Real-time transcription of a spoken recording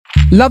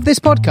Love this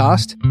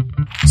podcast?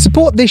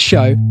 Support this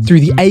show through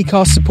the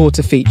Acast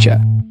supporter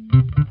feature.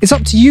 It's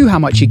up to you how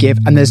much you give,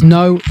 and there's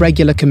no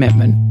regular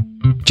commitment.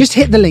 Just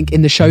hit the link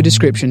in the show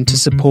description to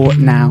support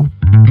now.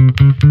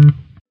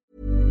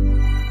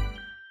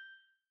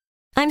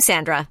 I'm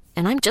Sandra,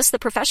 and I'm just the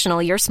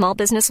professional your small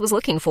business was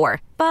looking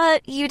for.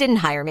 But you didn't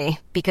hire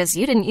me because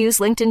you didn't use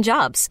LinkedIn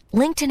Jobs.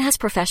 LinkedIn has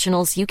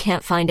professionals you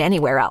can't find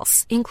anywhere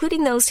else,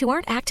 including those who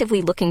aren't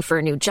actively looking for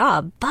a new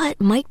job, but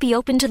might be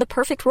open to the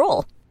perfect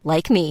role,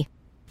 like me.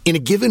 In a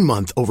given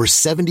month, over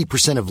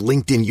 70% of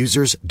LinkedIn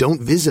users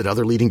don't visit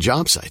other leading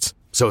job sites.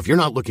 So if you're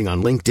not looking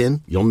on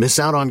LinkedIn, you'll miss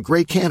out on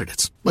great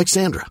candidates like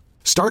Sandra.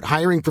 Start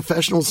hiring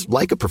professionals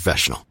like a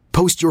professional.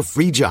 Post your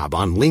free job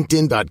on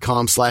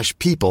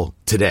linkedin.com/people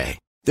today.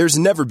 There's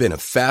never been a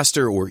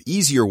faster or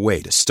easier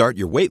way to start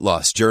your weight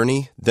loss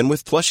journey than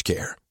with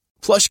PlushCare.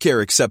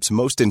 PlushCare accepts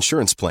most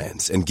insurance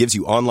plans and gives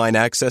you online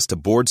access to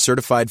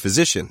board-certified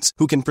physicians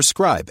who can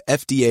prescribe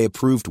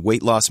FDA-approved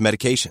weight loss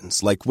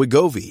medications like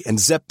Wegovy and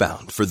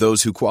Zepbound for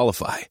those who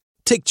qualify.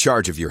 Take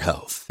charge of your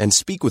health and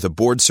speak with a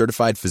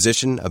board-certified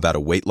physician about a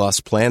weight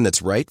loss plan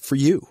that's right for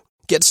you.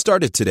 Get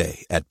started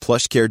today at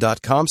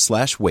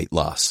plushcare.com/weight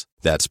loss.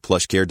 That's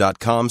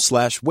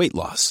plushcare.com/weight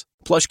loss.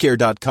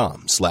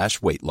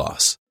 plushcare.com/weight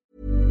loss.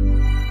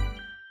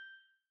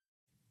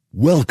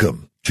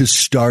 Welcome to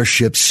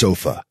Starship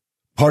Sofa,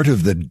 part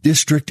of the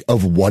District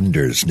of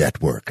Wonders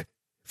network,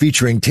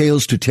 featuring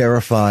Tales to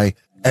Terrify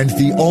and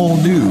the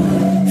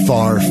all-new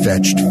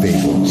Far-Fetched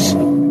Fables.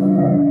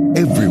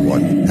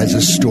 Everyone has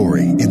a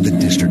story in the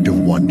District of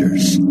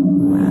Wonders.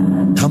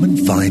 Come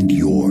and find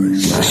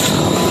yours.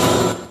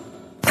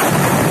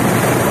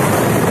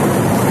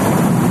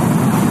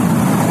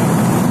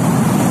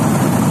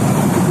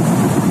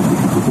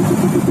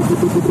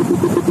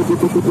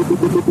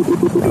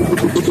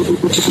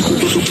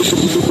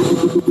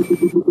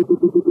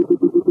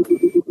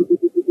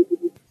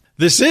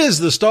 This is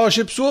the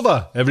Starship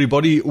Sofa.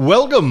 Everybody,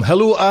 welcome,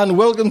 hello, and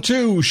welcome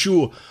to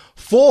show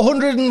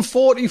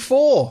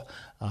 444.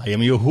 I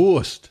am your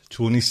host,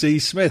 Tony C.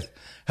 Smith.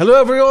 Hello,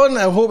 everyone.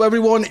 I hope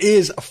everyone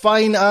is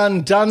fine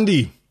and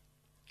dandy.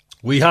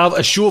 We have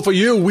a show for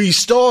you. We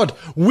start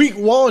week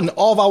 1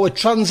 of our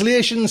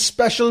translation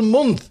special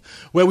month,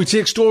 where we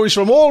take stories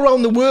from all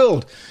around the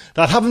world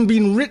that haven't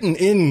been written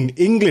in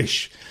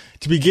English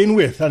to begin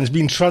with, and has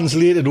been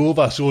translated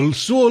over. So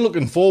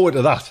looking forward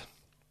to that.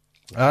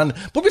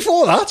 But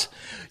before that,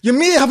 you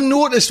may have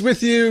noticed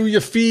with your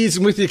feeds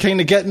and with you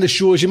kind of getting the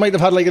shows, you might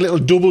have had like a little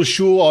double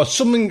show or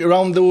something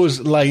around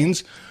those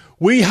lines.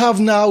 We have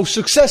now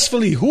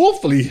successfully,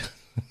 hopefully,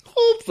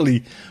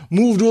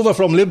 moved over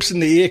from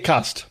Libsyn to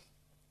Acast.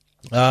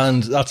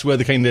 And that's where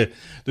the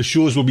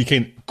shows will be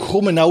kind of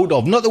coming out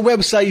of. Not the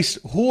website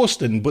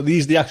hosting, but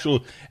the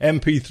actual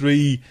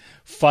MP3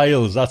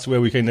 files. That's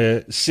where we kind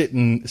of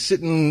sitting.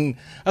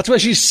 That's where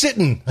she's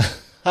sitting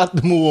at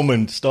the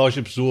moment,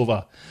 Starship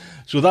Sofa.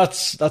 So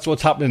that's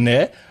what's happening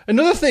there.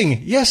 Another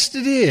thing,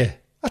 yesterday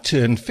I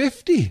turned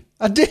 50.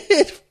 I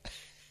did.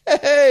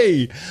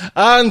 Hey!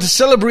 And to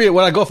celebrate,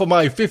 what I got for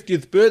my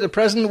 50th birthday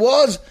present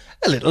was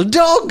a little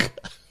dog.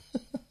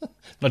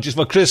 Not just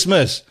for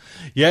Christmas.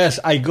 Yes,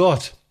 I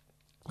got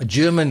a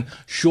German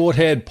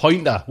short-haired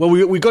pointer. Well,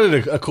 we got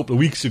it a couple of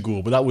weeks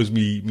ago, but that was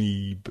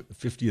me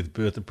 50th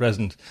birthday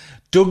present.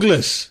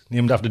 Douglas,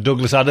 named after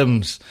Douglas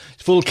Adams.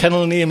 His full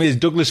kennel name is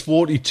Douglas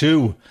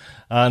 42.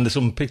 And there's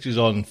some pictures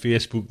on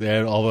Facebook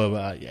there of him.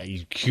 Yeah,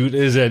 he's cute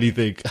as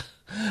anything.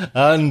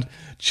 And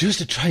just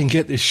to try and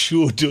get this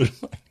show done,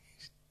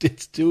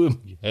 it's doing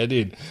my head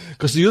in.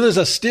 Because the others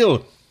are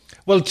still,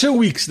 2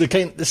 weeks,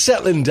 they're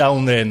settling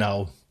down there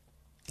now.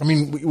 I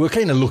mean, we're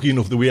kind of lucky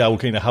enough the way our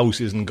kind of house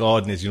is and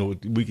garden is,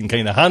 we can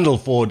kind of handle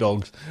 4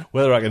 dogs.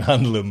 Whether I can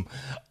handle them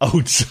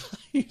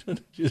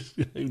outside,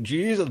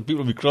 Jesus, people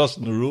will be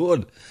crossing the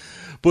road.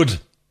 But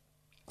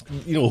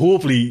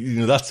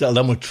hopefully, that's settled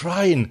down. We're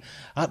trying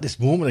at this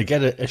moment to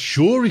get a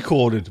show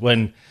recorded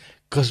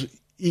because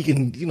he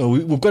can,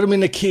 we've got him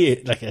in a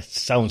cage, like it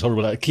sounds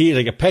horrible, like a cage,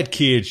 like a pet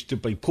cage,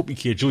 like puppy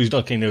cage, so he's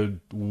not kind of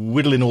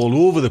whittling all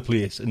over the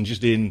place and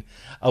just in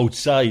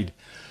outside.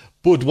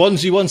 But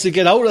once he wants to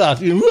get out of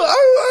that,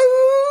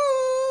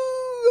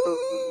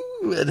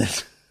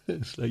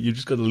 it's like you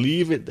just got to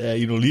leave it there,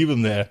 leave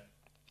him there.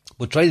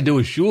 But trying to do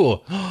a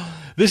show,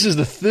 this is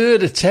the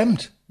 3rd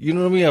attempt. You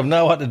know what I mean? I've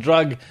now had to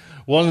drag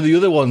one of the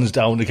other ones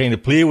down to kind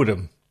of play with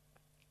him.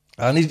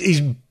 And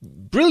he's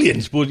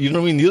brilliant, but you know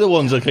what I mean? The other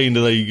ones are kind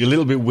of like a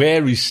little bit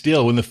wary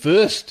still. In the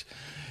first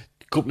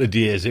couple of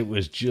days, it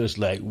was just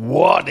like,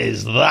 what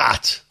is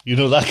that?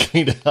 That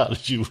kind of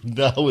attitude.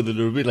 Now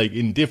they're a bit like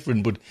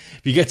indifferent, but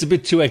if he gets a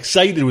bit too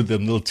excited with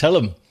them, they'll tell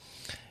him.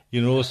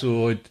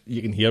 So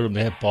you can hear him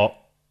there, pop.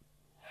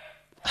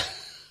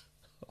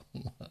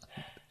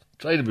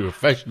 Trying to be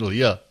professional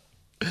here.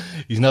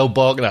 He's now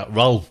barking at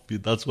Ralph.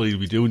 That's what he'll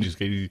be doing. Just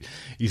getting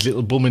his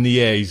little bum in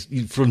the air.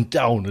 He's front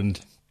down. And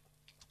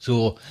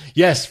so,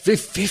 yes,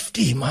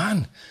 50,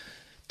 man.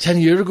 10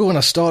 years ago when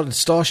I started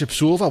Starship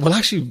Sofa. Well,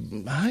 actually,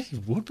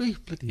 it would be.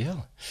 Bloody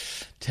hell.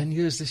 10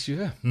 years this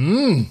year.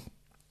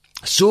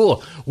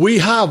 So we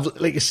have,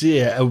 like I say,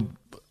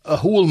 a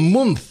whole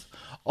month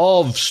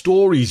of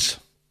stories,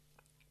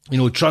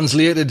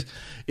 translated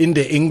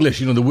into English.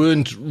 They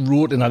weren't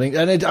written, I think.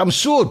 And I'm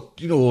so,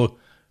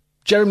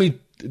 Jeremy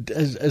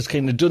has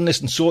kind of done this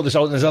and sorted this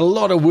out. And there's a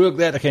lot of work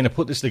there to kind of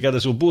put this together.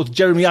 So both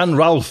Jeremy and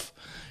Ralph,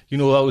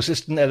 our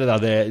assistant editor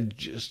there,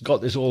 just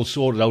got this all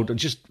sorted out.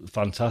 Just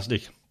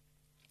fantastic.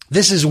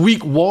 This is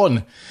week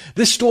 1.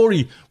 This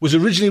story was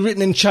originally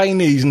written in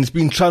Chinese and it's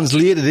been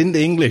translated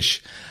into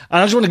English.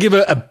 And I just want to give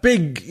a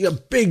big,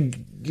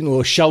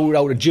 shout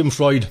out to Jim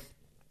Freud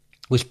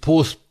with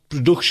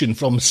post-production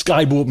from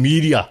Skyboat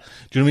Media.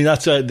 Do you know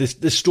what I mean?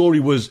 This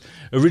story was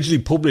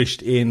originally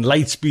published in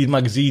Lightspeed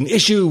magazine,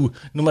 issue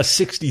number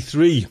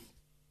 63.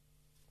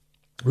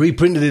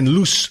 Reprinted in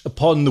Loose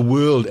Upon the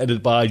World,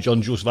 edited by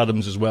John Joseph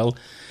Adams as well.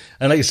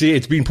 And like I say,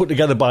 it's been put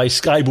together by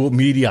Skyboat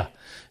Media.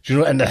 Do you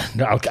know? And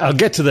I'll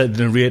get to the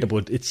narrator,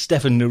 but it's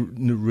Stefan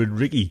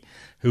Rudnicki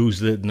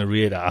who's the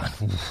narrator.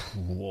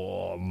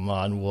 Oh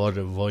man, what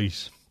a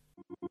voice!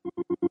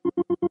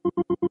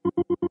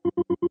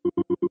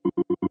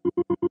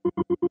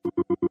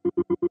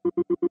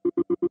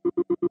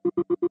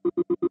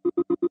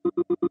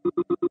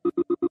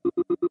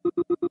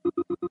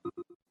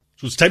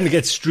 So it's time to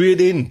get straight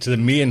into the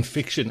main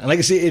fiction. And like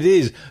I say, it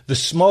is The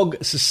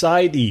Smog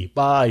Society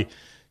by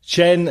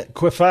Chen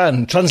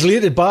Kuifan,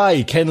 translated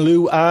by Ken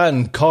Liu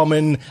and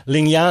Carmen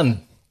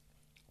Lingyan.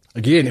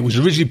 Again, it was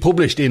originally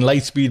published in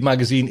Lightspeed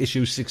magazine,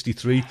 issue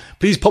 63.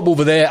 Please pop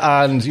over there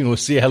and,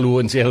 say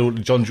hello to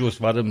John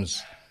Joseph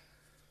Adams.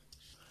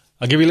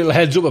 I'll give you a little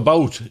heads up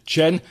about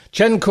Chen.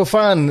 Chen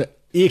Kuifan,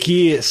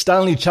 a.k.a.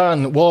 Stanley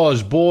Chan,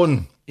 was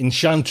born in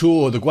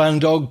Shantou, the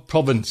Guangdong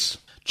province.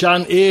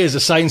 Chan is a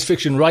science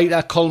fiction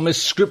writer,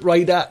 columnist,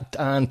 scriptwriter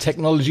and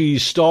technology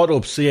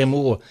startup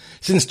CMO.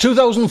 Since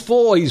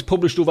 2004, he's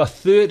published over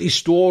 30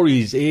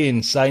 stories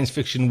in Science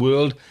Fiction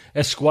World,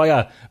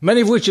 Esquire,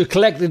 many of which are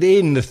collected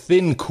in The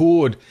Thin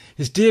Code.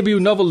 His debut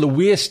novel, The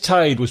Waste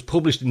Tide, was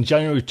published in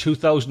January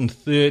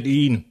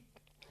 2013.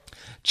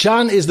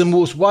 Chan is the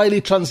most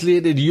widely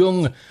translated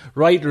young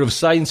writer of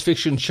science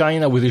fiction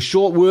China, with his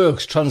short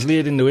works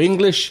translated into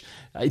English,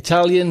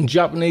 Italian,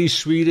 Japanese,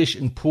 Swedish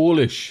and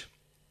Polish.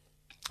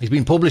 He's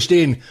been published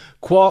in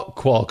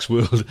Clark's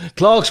World,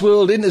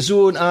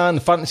 Interzone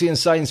and Fantasy and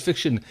Science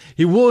Fiction.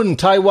 He won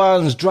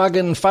Taiwan's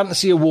Dragon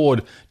Fantasy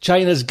Award,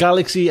 China's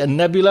Galaxy and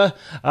Nebula,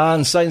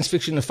 and Science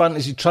Fiction and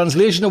Fantasy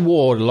Translation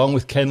Award, along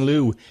with Ken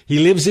Liu. He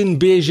lives in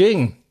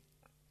Beijing.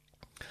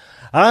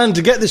 And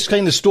to get this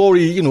kind of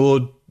story,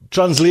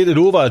 translated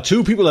over,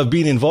 2 people have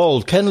been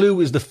involved. Ken Liu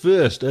is the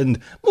first,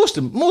 and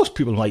most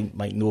people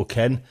might know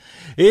Ken.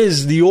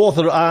 Is the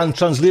author and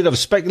translator of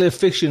speculative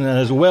fiction,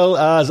 as well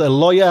as a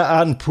lawyer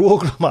and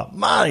programmer.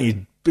 Man, he's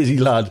a busy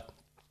lad.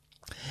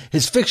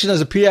 His fiction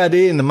has appeared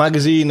in the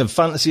magazine of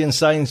Fantasy and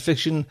Science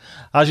Fiction,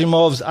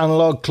 Asimov's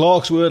Analog,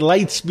 Clark's World,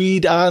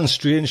 Lightspeed and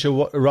Strange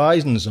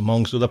Horizons,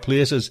 amongst other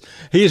places.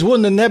 He has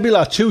won the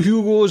Nebula, 2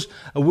 Hugos,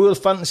 a World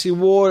Fantasy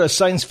Award, a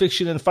Science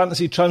Fiction and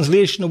Fantasy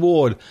Translation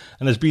Award,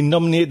 and has been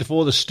nominated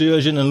for the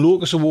Sturgeon and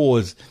Locus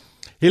Awards.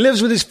 He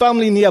lives with his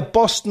family near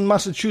Boston,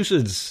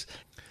 Massachusetts.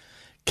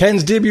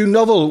 Ken's debut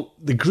novel,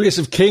 The Grace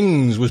of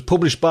Kings, was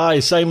published by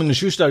Simon &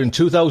 Schuster in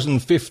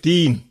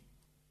 2015.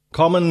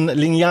 Carmen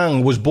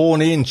Lingyan was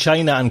born in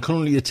China and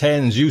currently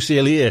attends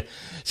UCLA.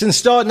 Since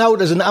starting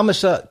out as an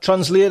amateur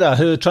translator,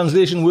 her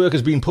translation work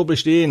has been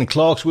published in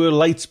Clark's World,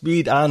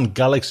 Lightspeed and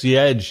Galaxy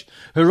Edge.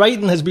 Her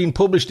writing has been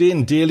published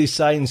in Daily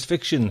Science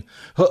Fiction.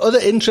 Her other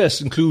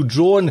interests include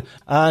drawing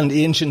and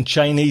ancient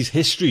Chinese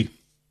history.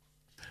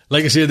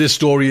 Like I say, this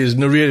story is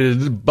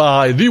narrated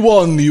by the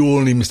one, the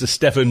only Mr.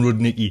 Stefan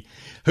Rudnicki,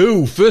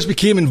 who first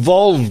became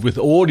involved with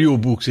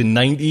audiobooks in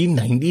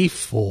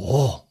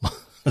 1994.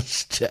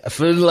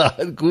 Stefan,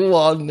 lad, go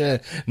on.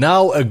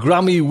 Now a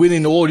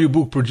Grammy-winning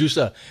audiobook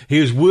producer. He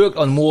has worked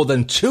on more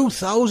than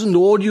 2,000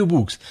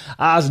 audiobooks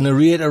as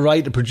narrator,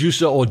 writer,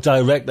 producer or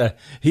director.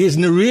 He has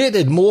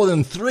narrated more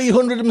than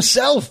 300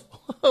 himself.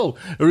 A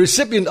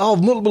recipient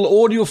of multiple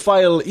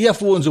audiophile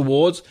earphones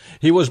awards,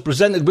 he was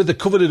presented with the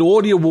coveted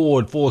Audio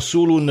Award for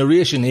solo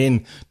narration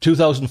in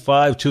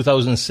 2005,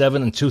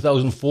 2007 and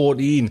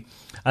 2014,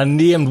 and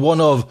named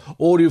one of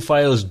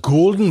Audiophile's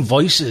Golden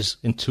Voices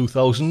in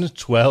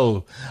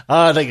 2012.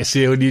 Like I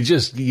say, when you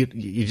just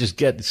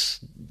get this,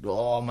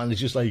 oh man,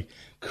 it's just like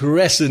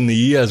caressing the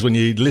ears when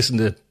you listen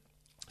to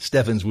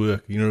Stefan's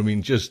work, you know what I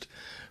mean? Just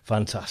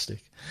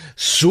fantastic.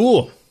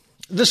 So,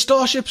 the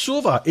Starship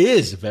Sofa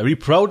is very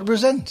proud to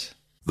present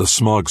The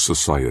Smog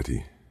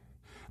Society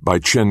by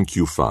Chen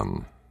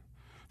Kuifan,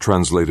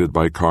 translated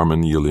by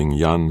Carmen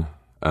Lingyan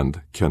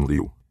and Ken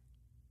Liu.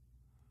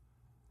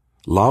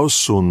 Lao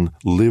Sun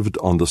lived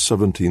on the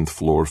 17th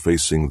floor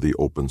facing the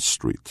open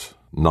street,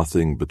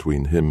 nothing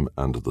between him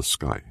and the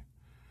sky.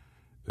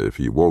 If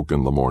he woke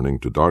in the morning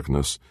to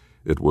darkness,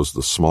 it was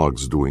the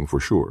smog's doing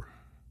for sure.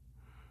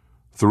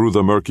 Through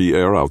the murky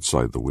air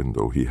outside the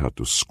window, he had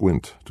to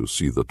squint to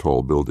see the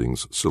tall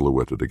buildings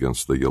silhouetted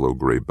against the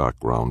yellow-gray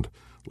background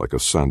like a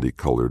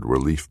sandy-colored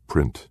relief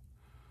print.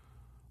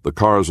 The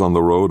cars on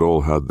the road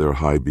all had their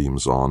high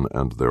beams on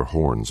and their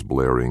horns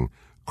blaring,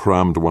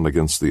 crammed one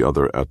against the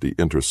other at the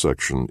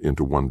intersection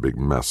into one big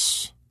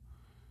mess.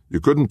 You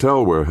couldn't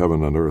tell where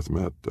heaven and earth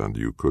met, and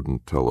you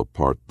couldn't tell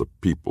apart the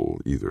people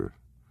either.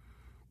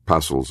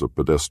 Passels of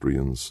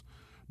pedestrians,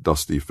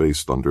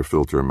 dusty-faced under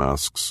filter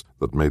masks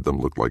that made them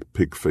look like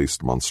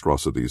pig-faced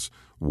monstrosities,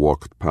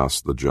 walked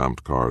past the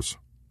jammed cars.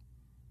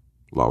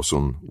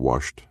 Lawson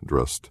washed,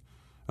 dressed,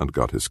 and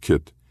got his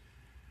kit.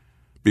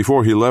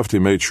 Before he left, he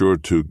made sure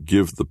to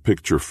give the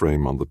picture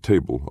frame on the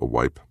table a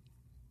wipe.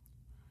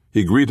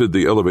 He greeted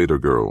the elevator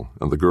girl,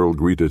 and the girl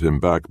greeted him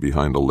back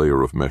behind a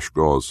layer of mesh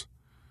gauze.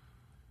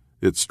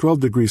 It's 12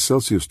 degrees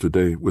Celsius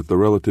today, with the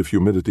relative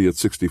humidity at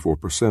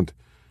 64%.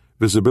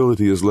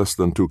 Visibility is less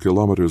than 2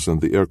 kilometers, and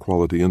the air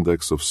quality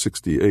index of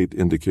 68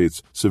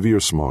 indicates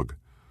severe smog.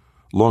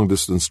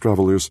 Long-distance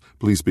travelers,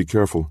 please be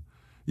careful.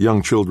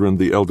 Young children,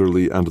 the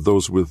elderly, and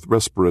those with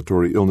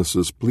respiratory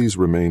illnesses, please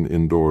remain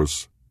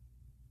indoors.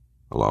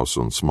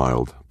 Lawson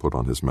smiled, put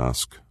on his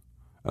mask,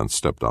 and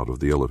stepped out of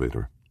the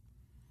elevator.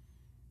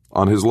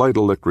 On his light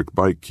electric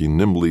bike, he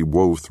nimbly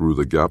wove through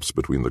the gaps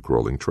between the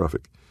crawling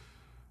traffic.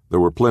 There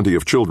were plenty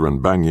of children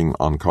banging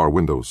on car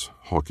windows,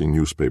 hawking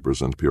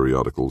newspapers and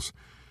periodicals,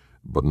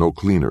 but no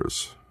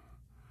cleaners.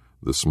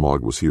 The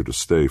smog was here to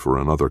stay for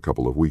another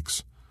couple of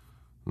weeks.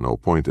 No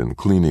point in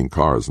cleaning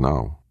cars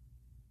now.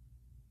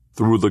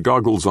 Through the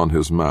goggles on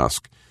his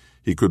mask,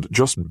 he could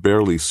just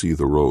barely see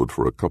the road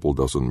for a couple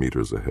dozen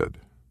meters ahead.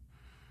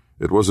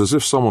 It was as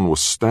if someone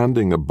was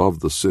standing above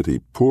the city,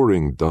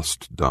 pouring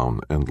dust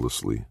down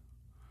endlessly.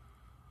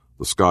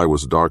 The sky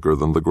was darker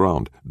than the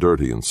ground,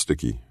 dirty and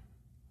sticky.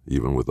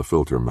 Even with the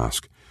filter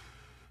mask,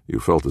 you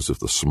felt as if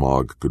the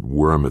smog could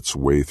worm its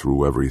way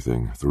through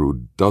everything,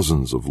 through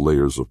dozens of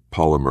layers of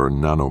polymer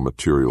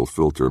nanomaterial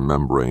filter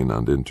membrane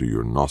and into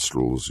your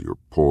nostrils, your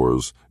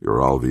pores, your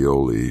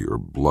alveoli, your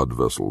blood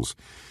vessels,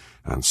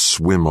 and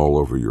swim all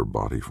over your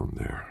body from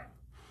there.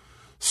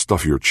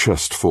 Stuff your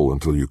chest full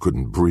until you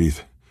couldn't breathe,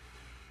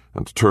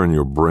 and turn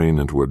your brain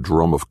into a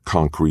drum of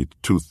concrete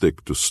too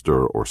thick to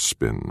stir or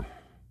spin.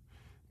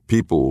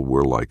 People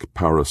were like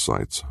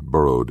parasites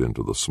burrowed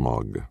into the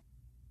smog.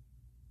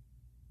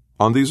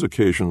 On these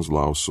occasions,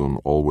 Lawson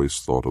always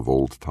thought of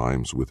old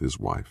times with his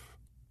wife.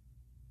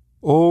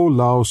 "Oh,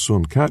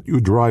 Lawson, can't you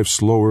drive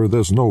slower?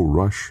 There's no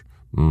rush."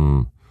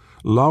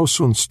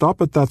 "Lawson,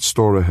 stop at that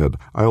store ahead.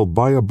 I'll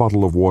buy a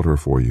bottle of water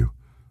for you."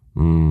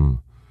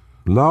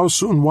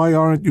 "Lawson, why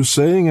aren't you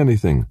saying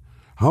anything?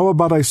 How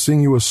about I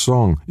sing you a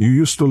song? You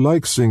used to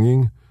like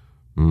singing."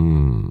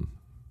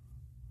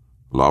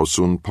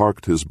 Lawson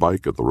parked his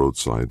bike at the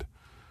roadside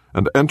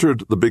and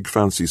entered the big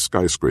fancy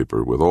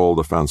skyscraper with all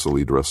the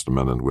fancily dressed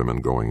men and women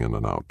going in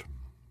and out.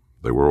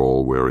 They were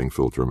all wearing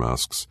filter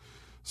masks,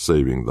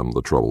 saving them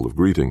the trouble of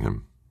greeting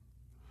him.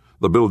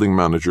 The building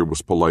manager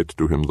was polite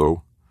to him,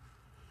 though.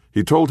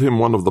 He told him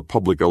one of the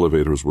public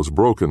elevators was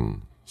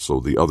broken, so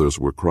the others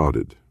were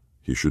crowded.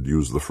 He should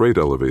use the freight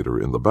elevator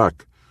in the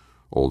back,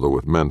 although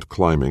it meant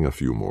climbing a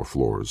few more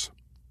floors.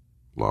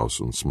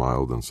 Lawson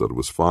smiled and said it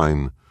was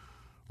fine,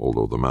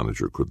 although the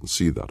manager couldn't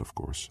see that, of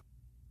course.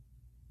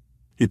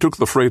 He took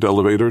the freight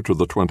elevator to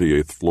the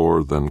 28th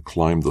floor, then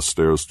climbed the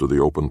stairs to the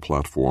open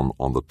platform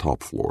on the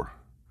top floor.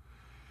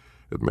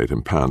 It made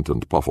him pant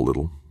and puff a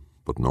little,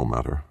 but no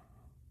matter.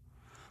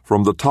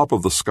 From the top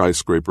of the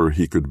skyscraper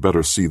he could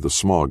better see the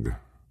smog.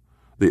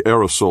 The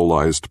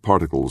aerosolized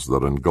particles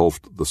that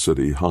engulfed the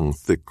city hung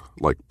thick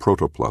like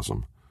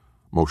protoplasm,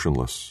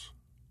 motionless.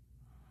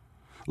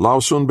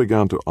 Lawson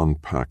began to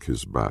unpack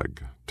his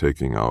bag,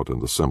 taking out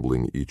and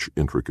assembling each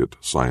intricate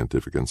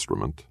scientific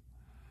instrument.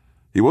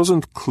 He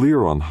wasn't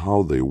clear on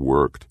how they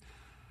worked,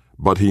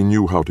 but he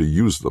knew how to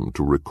use them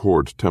to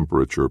record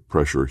temperature,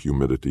 pressure,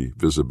 humidity,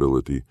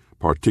 visibility,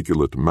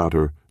 particulate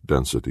matter,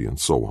 density, and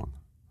so on.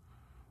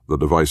 The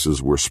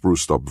devices were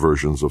spruced-up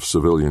versions of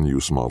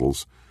civilian-use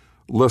models,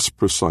 less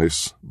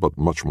precise but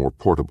much more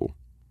portable.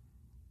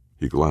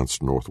 He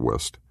glanced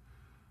northwest.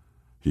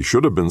 He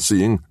should have been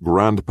seeing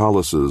grand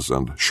palaces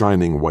and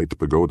shining white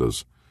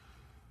pagodas,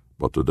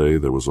 but today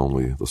there was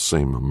only the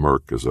same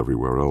murk as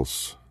everywhere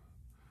else.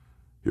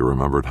 He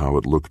remembered how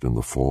it looked in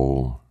the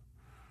fall,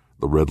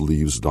 the red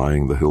leaves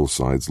dyeing the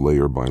hillsides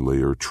layer by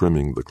layer,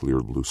 trimming the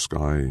clear blue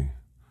sky,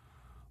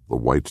 the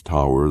white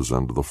towers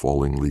and the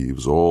falling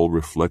leaves all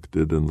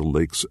reflected in the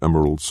lake's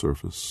emerald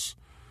surface,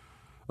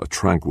 a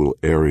tranquil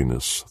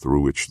airiness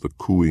through which the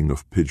cooing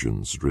of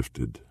pigeons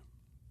drifted.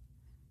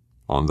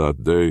 On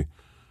that day,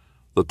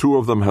 the two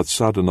of them had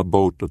sat in a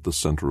boat at the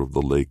center of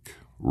the lake,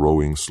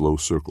 rowing slow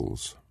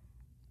circles.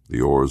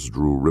 The oars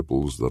drew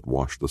ripples that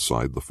washed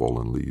aside the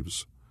fallen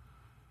leaves.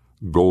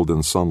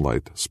 Golden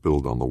sunlight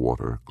spilled on the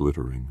water,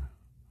 glittering.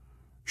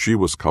 She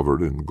was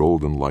covered in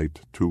golden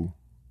light, too.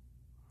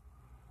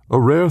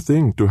 "A rare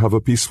thing to have a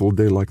peaceful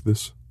day like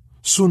this.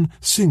 Sun,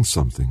 sing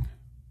something."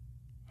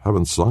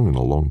 "Haven't sung in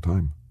a long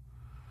time."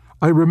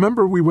 "I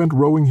remember we went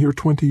rowing here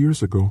 20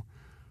 years ago.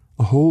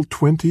 A whole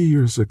 20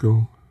 years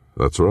ago."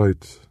 "That's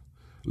right.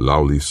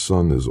 Lowly's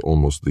son is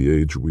almost the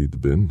age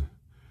we'd been."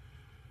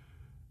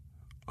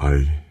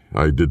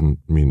 I didn't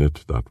mean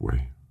it that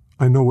way.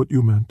 I know what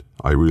you meant.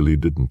 I really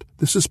didn't.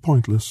 This is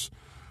pointless.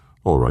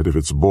 All right, if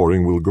it's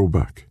boring, we'll go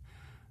back.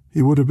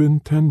 He would have been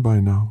 10 by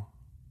now.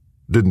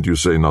 Didn't you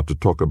say not to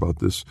talk about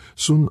this?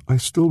 Soon, I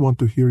still want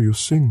to hear you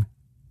sing.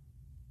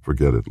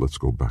 Forget it, let's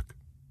go back.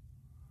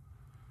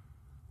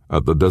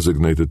 At the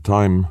designated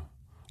time,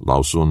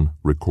 Lao Sun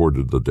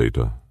recorded the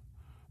data,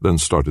 then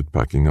started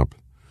packing up.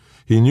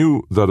 He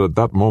knew that at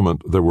that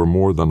moment there were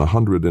more than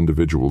 100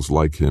 individuals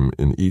like him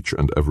in each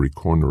and every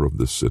corner of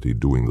this city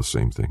doing the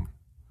same thing.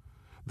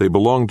 They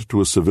belonged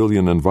to a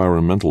civilian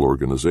environmental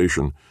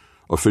organization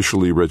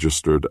officially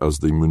registered as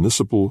the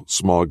Municipal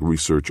Smog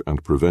Research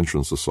and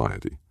Prevention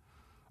Society,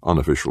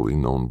 unofficially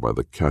known by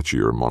the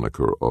catchier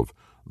moniker of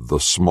the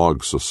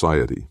Smog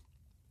Society.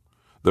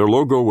 Their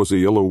logo was a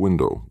yellow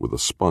window with a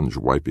sponge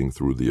wiping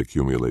through the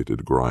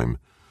accumulated grime,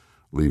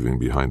 leaving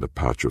behind a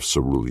patch of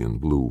cerulean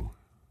blue.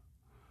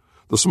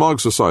 The Smog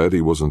Society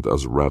wasn't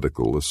as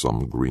radical as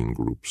some green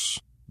groups,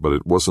 but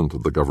it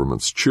wasn't the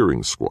government's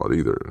cheering squad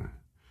either.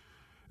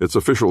 Its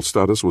official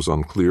status was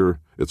unclear,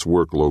 its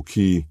work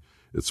low-key,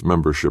 its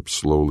membership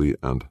slowly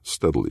and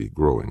steadily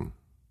growing.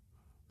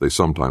 They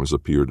sometimes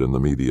appeared in the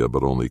media,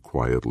 but only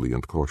quietly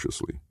and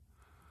cautiously.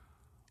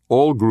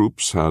 All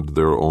groups had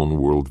their own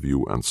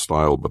worldview and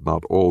style, but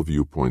not all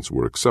viewpoints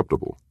were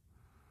acceptable.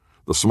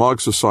 The Smog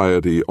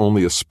Society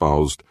only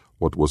espoused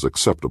what was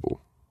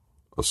acceptable.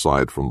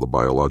 Aside from the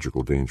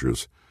biological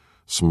dangers,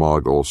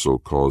 smog also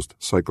caused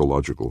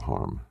psychological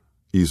harm,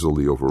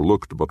 easily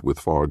overlooked but with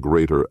far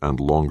greater and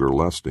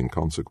longer-lasting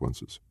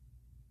consequences.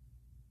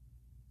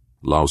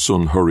 Lao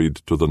Sun hurried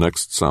to the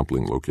next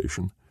sampling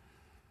location.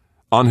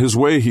 On his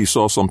way, he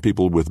saw some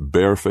people with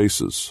bare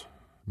faces,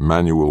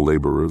 manual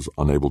laborers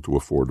unable to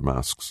afford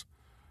masks.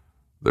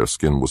 Their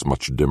skin was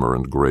much dimmer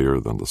and grayer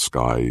than the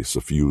sky,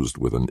 suffused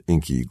with an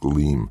inky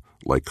gleam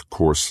like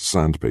coarse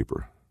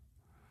sandpaper.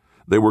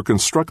 They were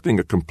constructing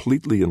a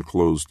completely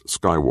enclosed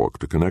skywalk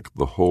to connect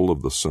the whole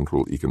of the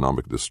Central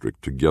Economic District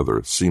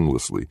together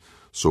seamlessly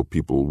so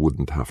people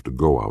wouldn't have to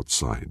go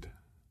outside.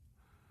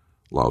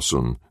 Lao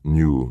Sun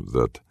knew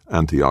that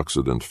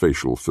antioxidant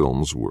facial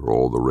films were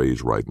all the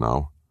rage right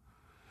now.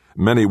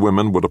 Many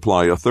women would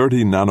apply a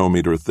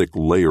 30-nanometer-thick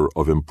layer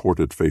of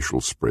imported facial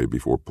spray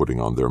before putting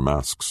on their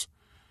masks.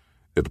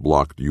 It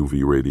blocked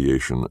UV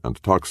radiation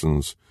and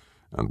toxins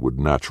and would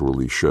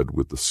naturally shed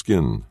with the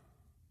skin.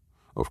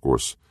 Of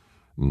course,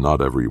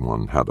 not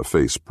everyone had a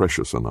face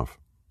precious enough.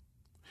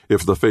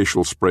 If the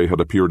facial spray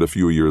had appeared a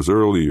few years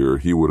earlier,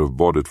 he would have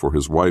bought it for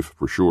his wife,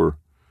 for sure.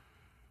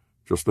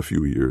 Just a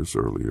few years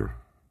earlier.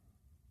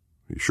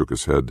 He shook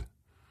his head.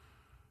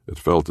 It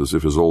felt as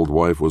if his old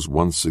wife was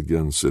once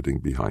again sitting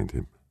behind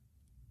him.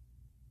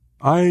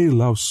 "Ai,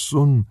 Lao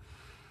Sun,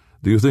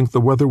 do you think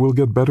the weather will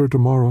get better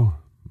tomorrow?"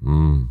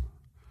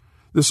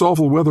 This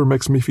awful weather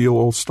makes me feel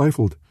all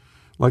stifled,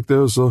 like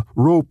there's a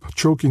rope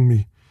choking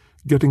me,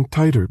 getting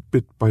tighter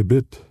bit by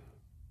bit.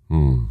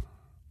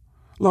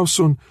 Lao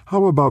Sun,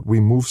 how about we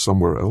move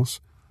somewhere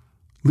else?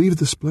 Leave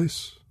this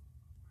place.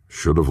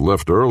 Should have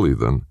left early,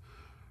 then.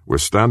 We're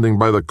standing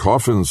by the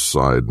coffin's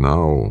side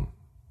now.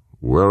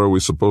 Where are we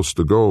supposed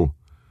to go?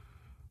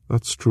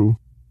 That's true.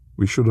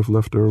 We should have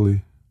left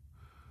early.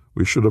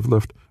 We should have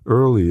left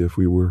early if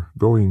we were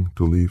going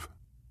to leave.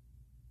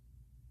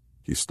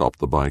 He stopped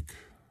the bike.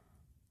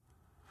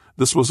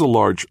 This was a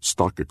large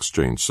stock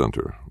exchange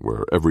center,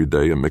 where every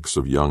day a mix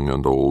of young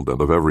and old and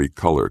of every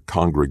color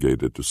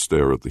congregated to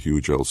stare at the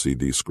huge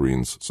LCD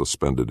screens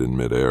suspended in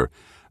midair,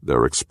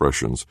 their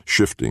expressions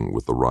shifting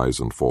with the rise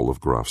and fall of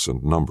graphs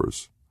and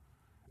numbers.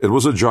 It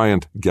was a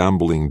giant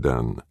gambling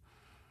den,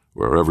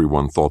 where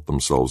everyone thought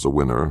themselves a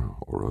winner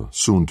or a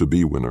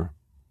soon-to-be winner.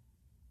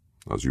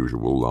 As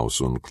usual, Lao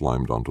Sun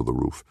climbed onto the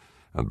roof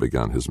and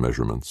began his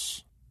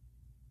measurements.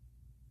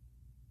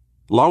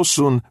 Lao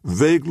Sun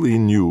vaguely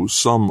knew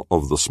some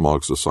of the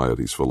Smog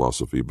Society's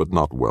philosophy, but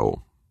not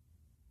well.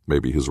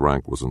 Maybe his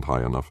rank wasn't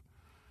high enough.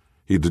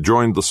 He'd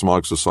joined the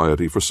Smog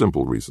Society for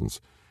simple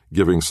reasons,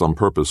 giving some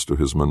purpose to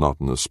his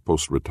monotonous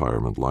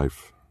post-retirement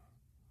life.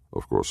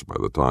 Of course, by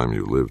the time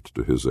you lived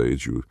to his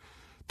age, you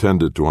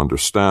tended to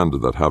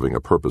understand that having a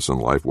purpose in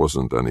life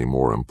wasn't any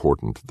more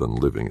important than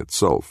living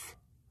itself.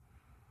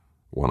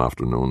 One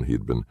afternoon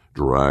he'd been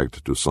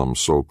dragged to some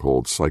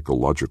so-called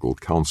psychological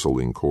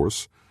counseling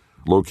course,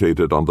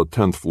 located on the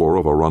 10th floor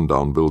of a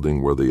rundown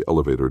building where the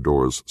elevator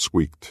doors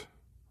squeaked.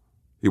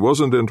 He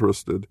wasn't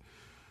interested,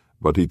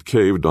 but he'd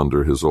caved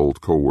under his old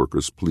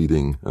co-worker's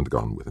pleading and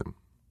gone with him.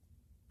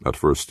 At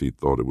first he'd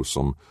thought it was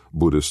some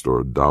Buddhist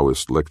or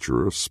Taoist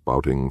lecturer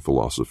spouting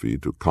philosophy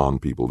to con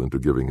people into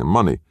giving him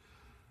money,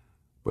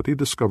 but he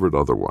discovered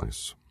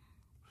otherwise.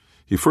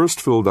 He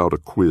first filled out a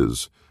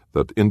quiz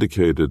that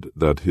indicated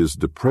that his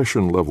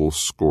depression level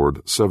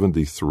scored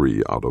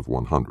 73 out of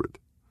 100.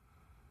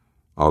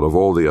 Out of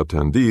all the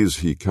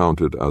attendees, he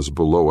counted as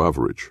below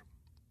average.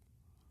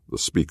 The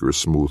speaker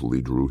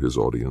smoothly drew his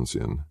audience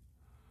in.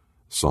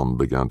 Some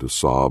began to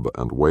sob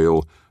and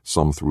wail,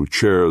 some threw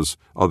chairs,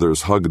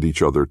 others hugged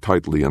each other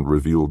tightly and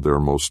revealed their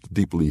most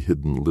deeply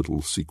hidden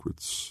little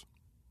secrets.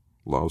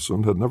 Lao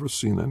Sun had never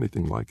seen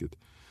anything like it.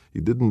 He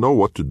didn't know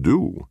what to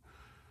do.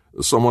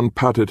 Someone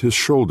patted his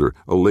shoulder,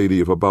 a lady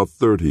of about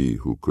 30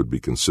 who could be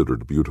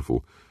considered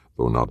beautiful,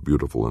 though not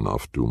beautiful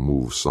enough to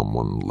move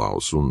someone Lao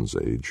Sun's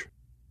age.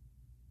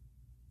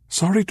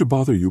 "Sorry to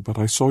bother you, but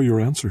I saw your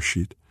answer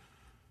sheet.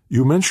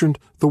 You mentioned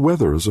the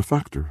weather as a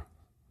factor."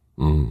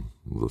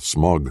 The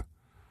smog.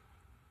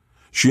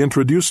 She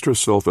introduced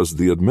herself as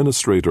the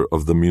administrator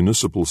of the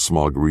Municipal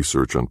Smog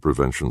Research and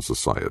Prevention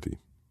Society.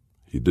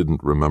 He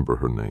didn't remember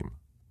her name.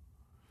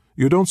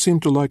 "You don't seem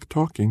to like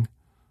talking.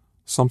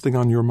 Something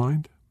on your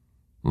mind?"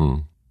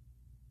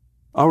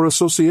 "Our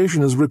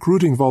association is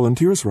recruiting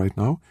volunteers right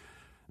now.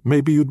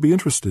 Maybe you'd be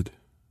interested.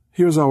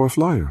 Here's our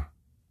flyer."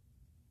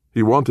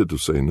 He wanted to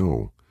say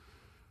no,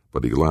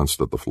 but he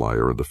glanced at the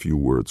flyer and a few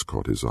words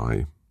caught his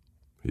eye.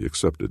 He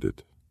accepted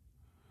it.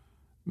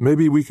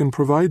 "Maybe we can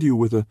provide you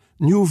with a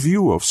new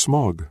view of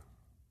smog."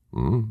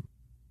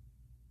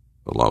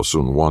 Lao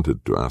Sun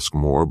wanted to ask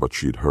more, but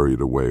she'd hurried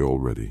away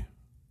already.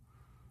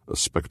 A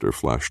specter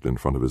flashed in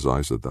front of his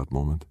eyes at that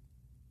moment.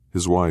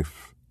 His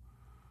wife.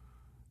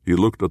 He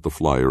looked at the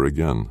flyer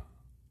again.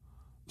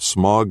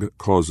 Smog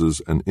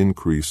causes an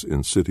increase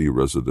in city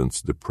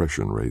residents'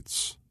 depression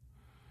rates.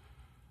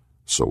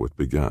 So it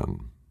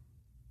began.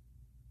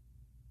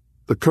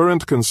 The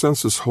current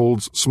consensus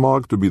holds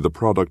smog to be the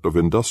product of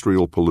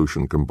industrial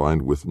pollution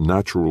combined with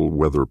natural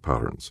weather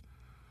patterns.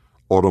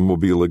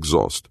 Automobile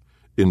exhaust,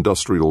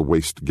 industrial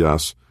waste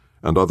gas,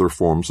 and other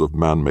forms of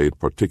man-made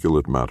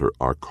particulate matter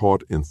are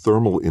caught in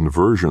thermal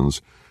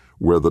inversions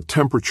where the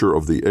temperature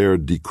of the air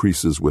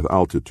decreases with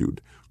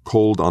altitude,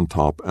 cold on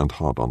top and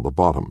hot on the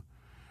bottom.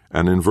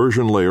 An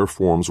inversion layer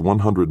forms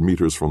 100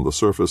 meters from the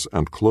surface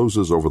and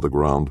closes over the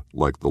ground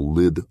like the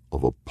lid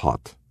of a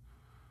pot.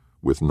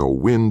 With no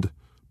wind,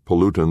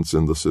 pollutants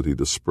in the city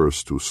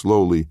disperse too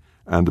slowly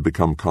and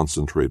become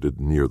concentrated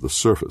near the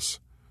surface.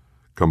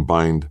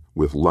 Combined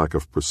with lack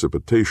of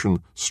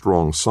precipitation,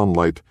 strong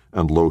sunlight,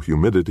 and low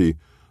humidity,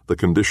 the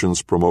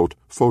conditions promote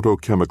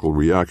photochemical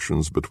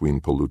reactions between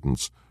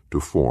pollutants to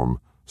form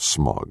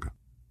smog.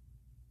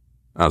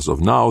 As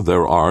of now,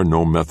 there are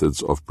no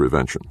methods of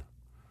prevention.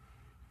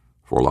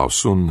 For Lao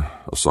Sun,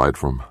 aside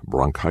from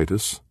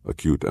bronchitis,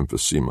 acute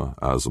emphysema,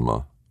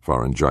 asthma,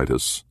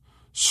 pharyngitis,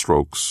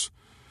 strokes,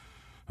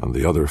 and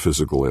the other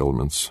physical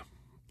ailments,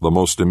 the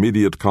most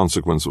immediate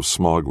consequence of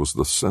smog was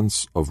the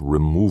sense of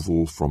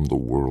removal from the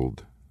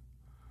world.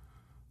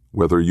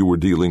 Whether you were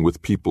dealing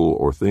with people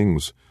or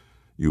things,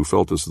 you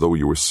felt as though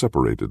you were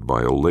separated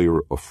by a layer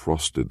of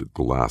frosted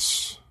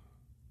glass.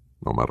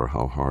 No matter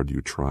how hard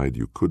you tried,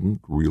 you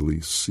couldn't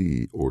really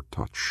see or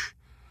touch.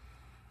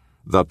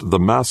 That the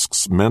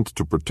masks meant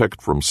to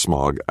protect from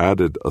smog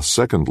added a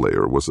second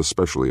layer was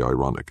especially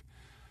ironic.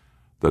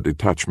 The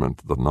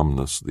detachment, the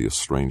numbness, the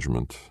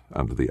estrangement,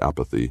 and the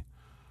apathy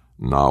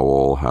now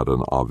all had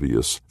an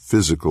obvious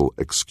physical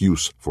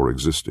excuse for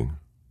existing.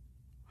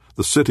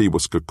 The city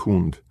was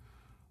cocooned.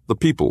 The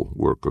people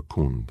were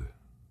cocooned.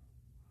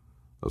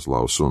 As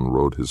Lao Sun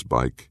rode his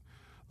bike,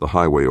 the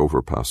highway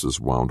overpasses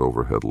wound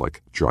overhead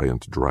like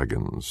giant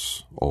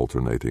dragons,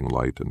 alternating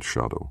light and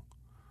shadow.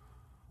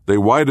 They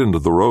widened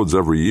the roads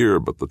every year,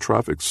 but the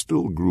traffic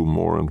still grew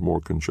more and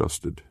more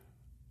congested.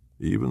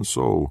 Even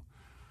so,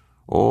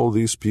 all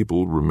these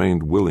people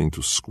remained willing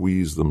to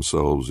squeeze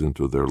themselves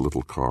into their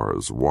little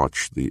cars,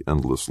 watch the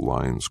endless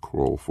lines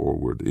crawl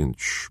forward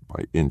inch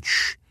by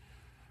inch.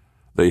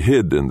 They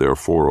hid in their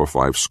 4 or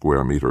 5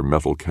 square meter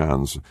metal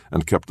cans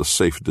and kept a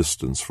safe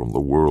distance from the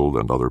world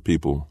and other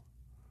people.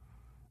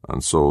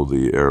 And so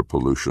the air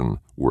pollution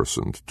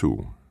worsened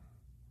too.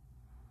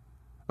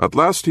 At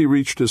last he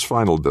reached his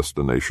final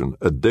destination,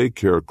 a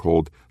daycare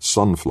called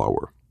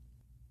Sunflower.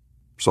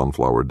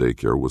 Sunflower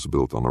Daycare was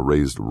built on a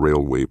raised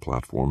railway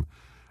platform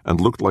and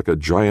looked like a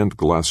giant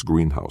glass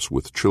greenhouse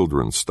with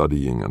children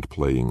studying and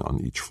playing on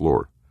each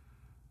floor.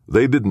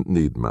 They didn't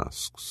need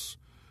masks.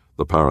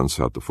 The parents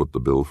had to foot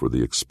the bill for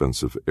the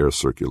expensive air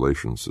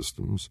circulation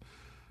systems,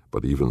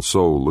 but even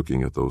so,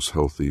 looking at those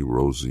healthy,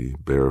 rosy,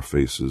 bare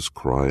faces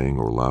crying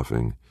or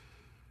laughing,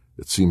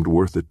 it seemed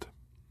worth it.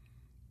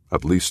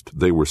 At least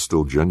they were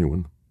still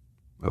genuine.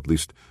 At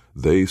least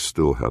they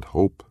still had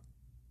hope.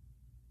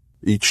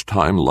 Each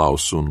time Lao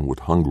Sun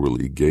would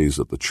hungrily gaze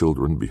at the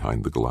children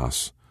behind the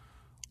glass,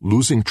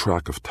 losing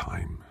track of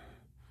time.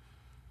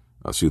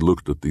 As he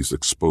looked at these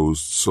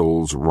exposed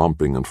souls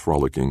romping and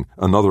frolicking,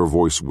 another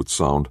voice would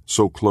sound,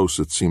 so close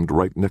it seemed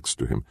right next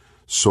to him,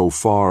 so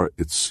far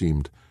it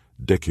seemed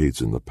decades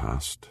in the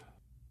past.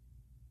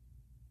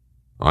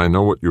 "I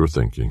know what you're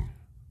thinking."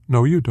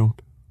 "No, you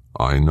don't."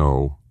 "I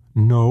know."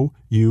 "No,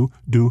 you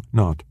do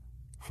not."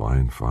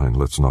 Fine,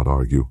 let's not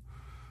argue.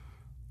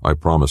 I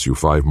promise you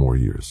 5 more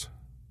years.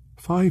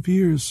 5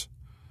 years?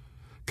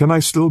 Can I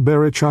still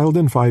bear a child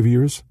in 5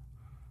 years?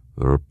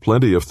 There are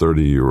plenty of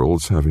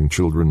 30-year-olds having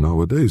children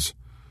nowadays.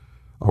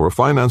 Our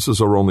finances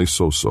are only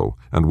so-so,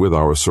 and with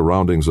our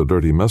surroundings a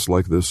dirty mess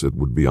like this, it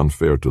would be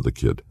unfair to the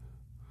kid.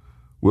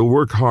 We'll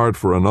work hard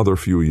for another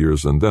few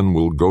years, and then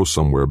we'll go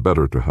somewhere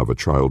better to have a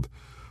child.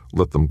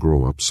 Let them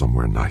grow up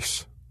somewhere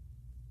nice.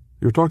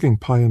 You're talking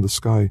pie in the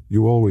sky.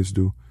 You always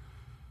do.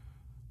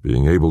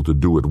 Being able to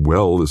do it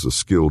well is a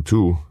skill,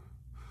 too.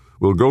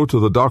 We'll go to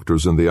the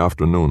doctor's in the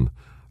afternoon.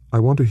 I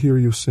want to hear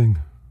you sing.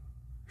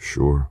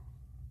 Sure.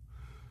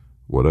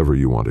 Whatever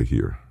you want to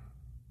hear.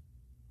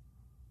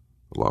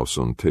 Lao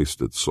Sun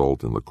tasted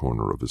salt in the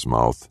corner of his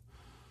mouth.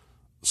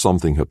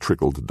 Something had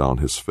trickled down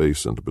his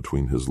face and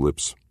between his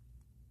lips.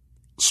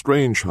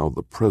 Strange how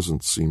the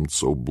present seemed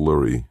so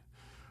blurry,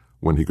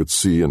 when he could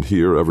see and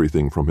hear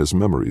everything from his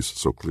memories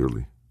so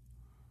clearly.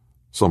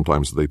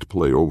 Sometimes they'd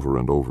play over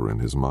and over in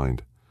his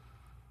mind.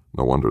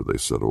 No wonder they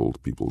said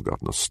old people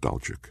got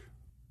nostalgic.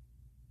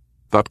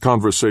 That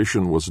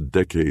conversation was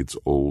decades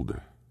old.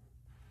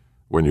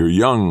 When you're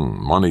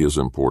young, money is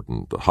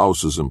important, the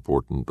house is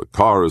important, the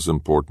car is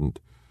important,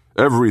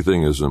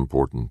 everything is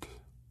important.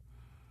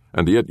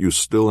 And yet you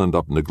still end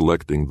up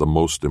neglecting the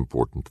most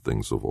important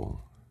things of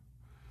all.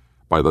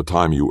 By the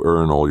time you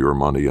earn all your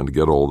money and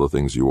get all the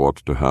things you ought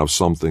to have,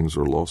 some things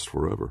are lost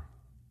forever.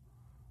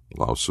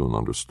 Lao Sun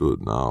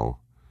understood now,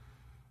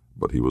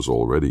 but he was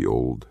already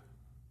old.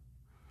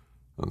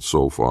 And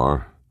so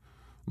far,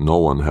 no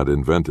one had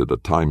invented a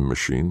time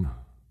machine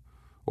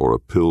or a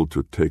pill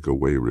to take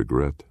away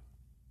regret.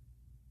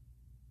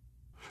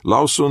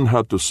 Lao Sun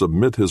had to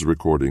submit his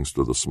recordings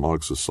to the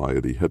Smog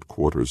Society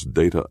Headquarters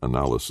Data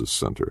Analysis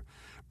Center,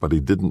 but he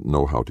didn't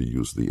know how to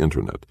use the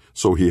Internet,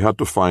 so he had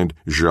to find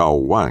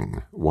Zhao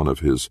Wang, one of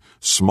his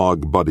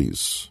smog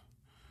buddies.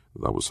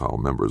 That was how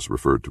members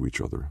referred to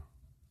each other.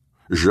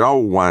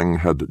 Zhao Wang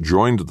had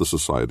joined the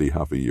society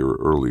half a year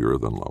earlier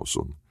than Lao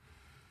Sun.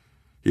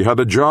 He had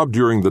a job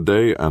during the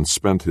day and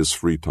spent his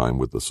free time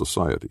with the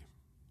society.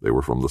 They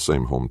were from the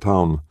same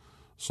hometown,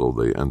 so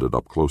they ended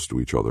up close to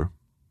each other.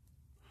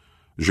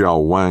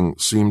 Zhao Wang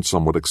seemed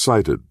somewhat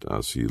excited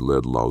as he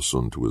led Lao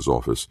Sun to his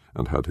office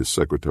and had his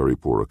secretary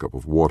pour a cup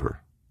of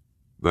water.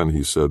 Then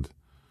he said,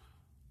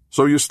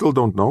 "So you still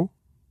don't know?"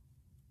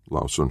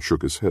 Lao Sun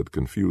shook his head,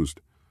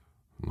 confused.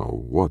 "No,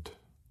 what?"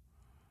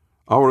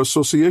 "Our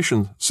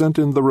association sent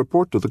in the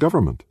report to the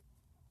government."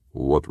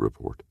 "What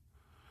report?"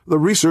 "The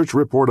research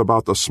report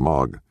about the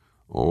smog."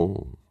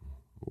 "Oh,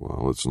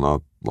 well, it's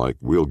not like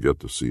we'll get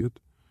to see it."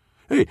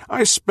 "Hey,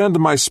 I spend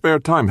my spare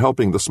time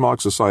helping the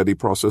Smog Society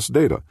process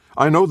data.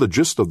 I know the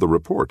gist of the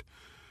report.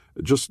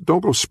 Just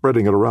don't go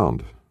spreading it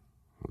around."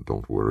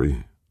 "Don't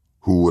worry.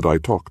 Who would I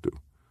talk to?"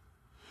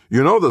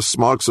 "You know the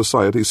Smog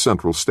Society's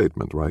central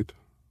statement, right?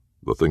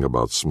 The thing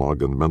about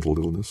smog and mental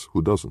illness?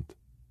 Who doesn't?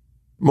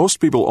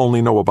 Most people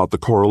only know about the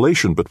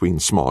correlation between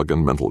smog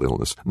and mental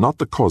illness, not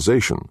the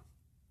causation."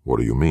 "What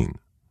do you mean?"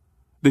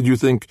 "Did you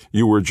think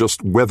you were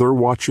just weather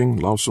watching,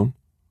 Lao Sun?"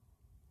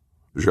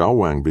 Zhao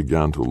Wang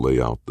began to lay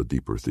out the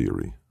deeper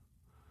theory.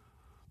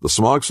 The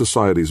Smog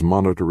Society's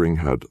monitoring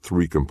had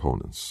 3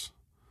 components.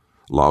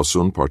 Lao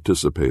Sun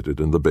participated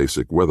in the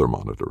basic weather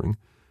monitoring.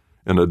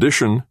 In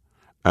addition,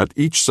 at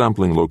each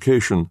sampling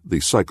location,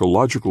 the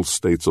psychological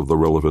states of the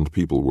relevant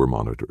people were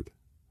monitored.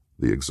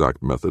 The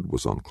exact method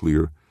was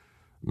unclear,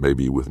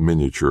 maybe with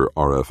miniature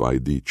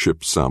RFID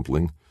chip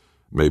sampling,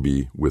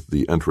 maybe with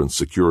the entrance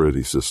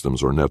security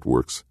systems or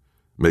networks,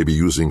 maybe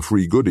using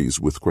free goodies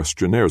with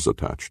questionnaires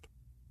attached.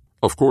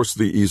 Of course,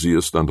 the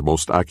easiest and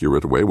most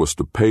accurate way was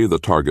to pay the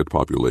target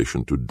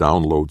population to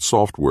download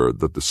software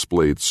that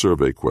displayed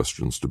survey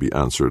questions to be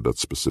answered at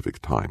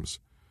specific times.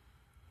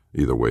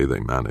 Either way, they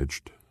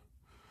managed.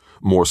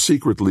 More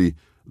secretly,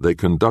 they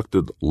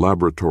conducted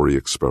laboratory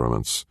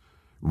experiments,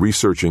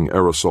 researching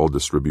aerosol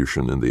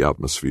distribution in the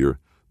atmosphere,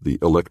 the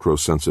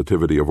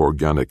electrosensitivity of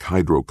organic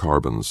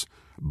hydrocarbons,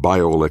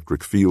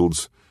 bioelectric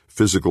fields,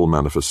 physical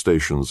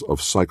manifestations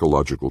of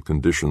psychological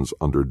conditions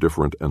under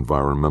different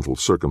environmental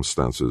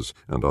circumstances,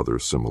 and other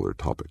similar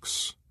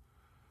topics.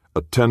 A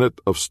tenet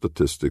of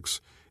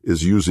statistics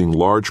is using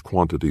large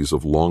quantities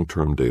of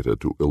long-term data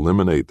to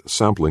eliminate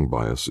sampling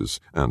biases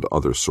and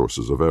other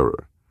sources of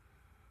error.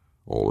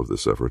 All of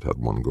this effort had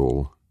one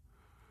goal: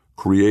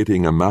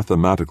 creating a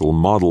mathematical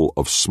model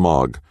of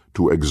smog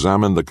to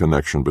examine the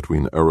connection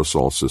between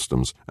aerosol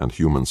systems and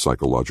human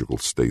psychological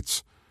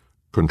states,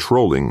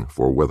 controlling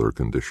for weather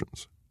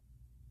conditions.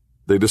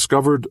 They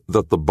discovered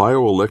that the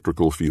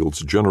bioelectrical fields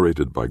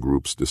generated by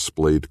groups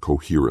displayed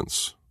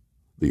coherence.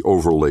 The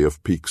overlay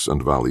of peaks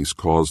and valleys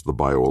caused the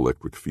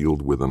bioelectric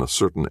field within a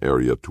certain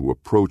area to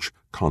approach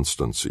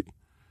constancy.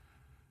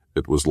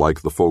 It was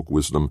like the folk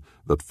wisdom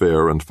that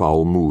fair and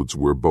foul moods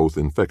were both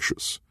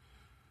infectious,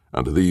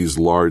 and these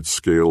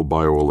large-scale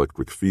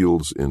bioelectric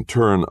fields in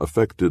turn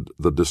affected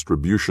the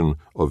distribution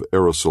of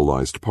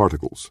aerosolized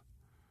particles.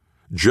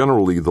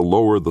 Generally, the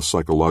lower the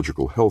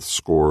psychological health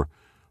score,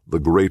 the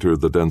greater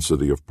the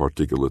density of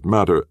particulate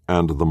matter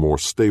and the more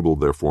stable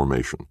their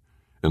formation.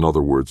 In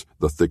other words,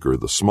 the thicker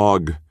the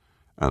smog,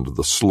 and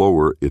the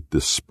slower it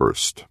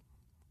dispersed.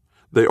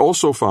 They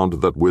also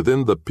found that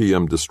within the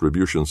PM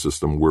distribution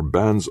system were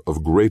bands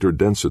of greater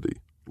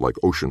density, like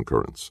ocean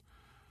currents,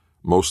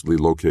 mostly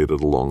located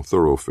along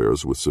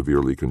thoroughfares with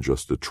severely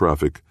congested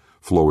traffic,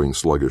 flowing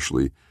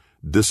sluggishly,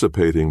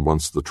 dissipating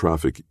once the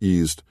traffic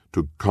eased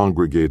to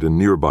congregate in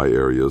nearby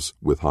areas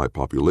with high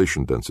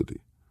population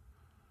density.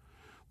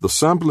 The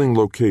sampling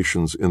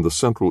locations in the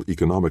Central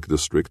Economic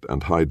District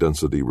and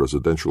high-density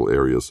residential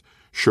areas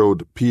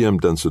showed PM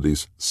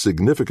densities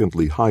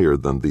significantly higher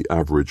than the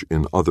average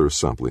in other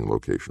sampling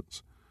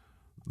locations.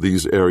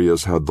 These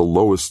areas had the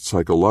lowest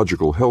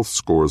psychological health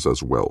scores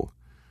as well.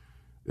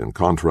 In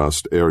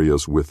contrast,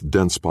 areas with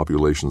dense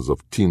populations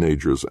of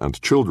teenagers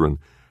and children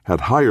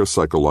had higher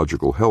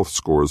psychological health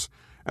scores,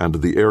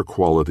 and the air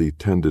quality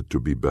tended to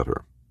be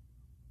better.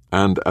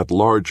 And at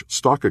large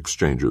stock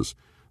exchanges,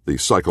 the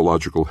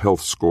psychological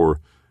health score,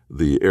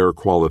 the air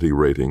quality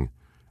rating,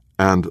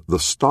 and the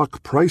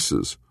stock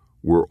prices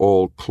were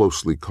all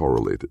closely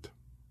correlated.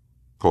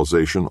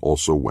 Causation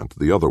also went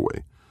the other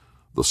way.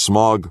 The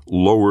smog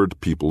lowered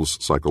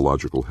people's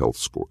psychological health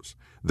scores.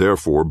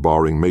 Therefore,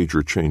 barring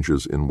major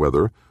changes in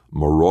weather,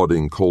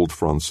 marauding cold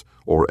fronts,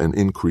 or an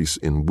increase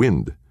in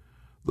wind,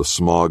 the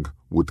smog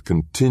would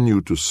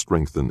continue to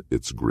strengthen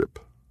its grip.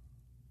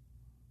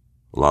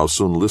 Lao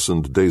Sun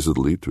listened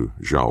dazedly to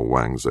Zhao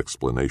Wang's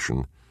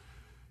explanation.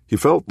 He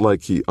felt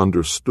like he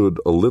understood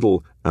a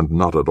little and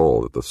not at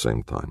all at the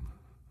same time.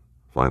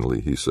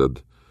 Finally, he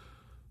said,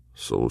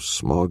 "So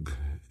smog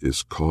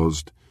is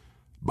caused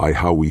by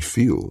how we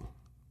feel."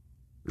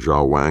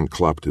 Zhao Wang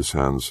clapped his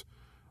hands.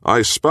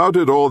 "I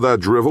spouted all that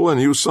drivel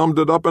and you summed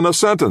it up in a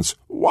sentence.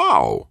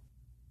 Wow!"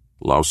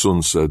 Lao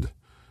Sun said,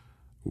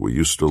 "We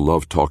used to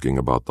love talking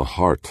about the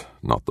heart,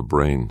 not the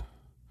brain.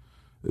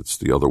 It's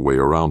the other way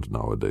around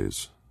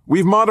nowadays.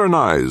 We've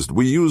modernized.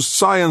 We use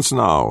science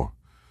now.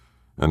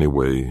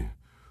 Anyway,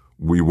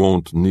 we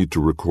won't need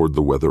to record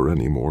the weather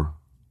anymore.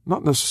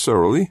 Not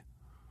necessarily.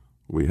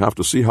 We have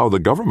to see how the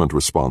government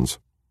responds."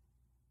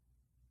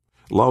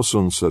 Lao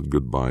Sun said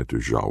goodbye to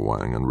Zhao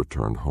Wang and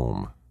returned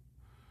home.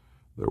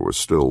 There were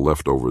still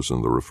leftovers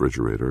in the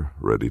refrigerator,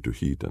 ready to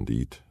heat and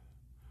eat.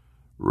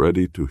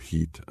 Ready to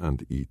heat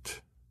and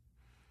eat.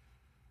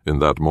 In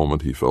that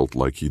moment he felt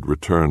like he'd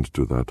returned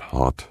to that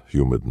hot,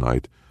 humid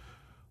night.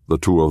 The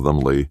two of them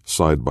lay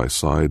side by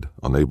side,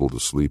 unable to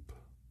sleep.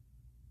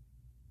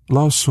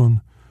 "Lao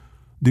Sun,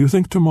 do you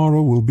think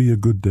tomorrow will be a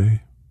good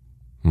day?"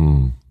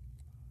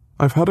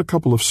 "I've had a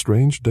couple of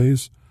strange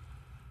days.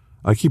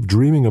 I keep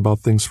dreaming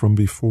about things from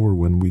before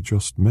when we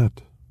just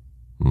met."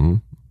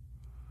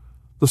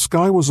 "The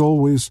sky was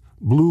always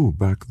blue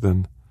back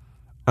then,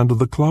 and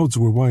the clouds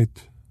were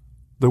white.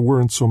 There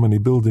weren't so many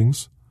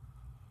buildings.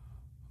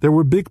 There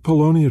were big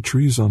paulownia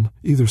trees on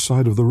either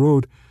side of the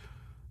road,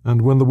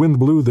 and when the wind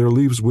blew, their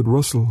leaves would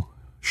rustle.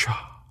 Sha,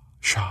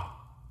 sha.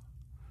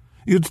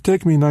 You'd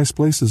take me nice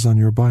places on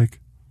your bike.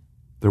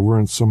 There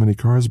weren't so many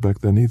cars back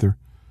then either.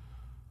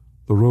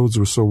 The roads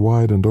were so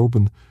wide and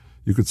open,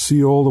 you could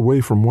see all the way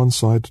from one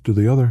side to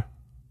the other.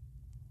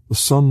 The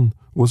sun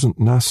wasn't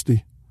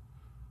nasty.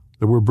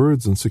 There were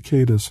birds and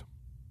cicadas.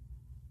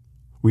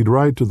 We'd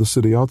ride to the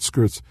city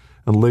outskirts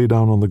and lay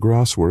down on the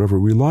grass wherever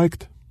we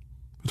liked.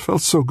 It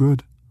felt so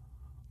good.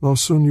 Lao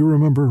Sun, you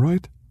remember,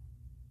 right?"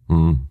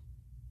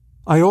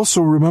 "I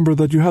also remember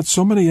that you had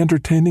so many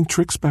entertaining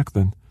tricks back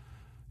then.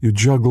 You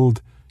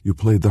juggled, you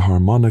played the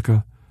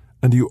harmonica,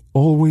 and you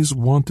always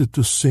wanted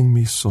to sing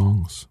me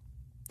songs.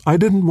 I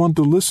didn't want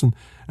to listen,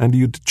 and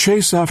you'd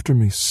chase after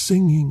me,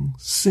 singing,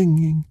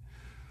 singing.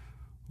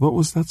 What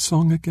was that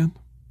song again?"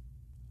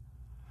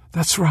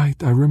 "That's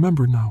right, I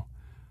remember now.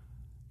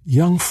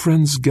 Young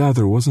Friends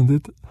Gather, wasn't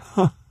it?"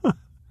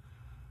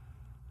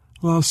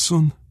 "Lao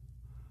Sun,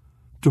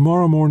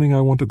 tomorrow morning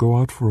I want to go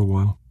out for a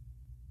while.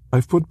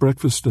 I've put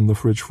breakfast in the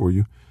fridge for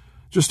you.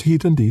 Just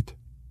heat and eat.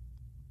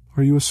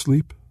 Are you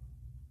asleep?"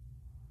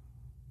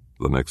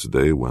 The next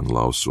day, when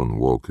Lao Sun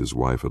woke, his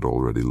wife had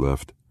already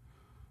left.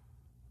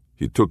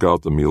 He took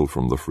out the meal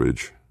from the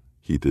fridge,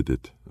 heated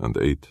it, and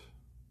ate.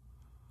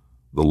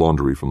 The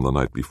laundry from the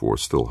night before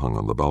still hung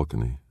on the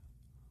balcony.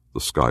 The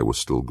sky was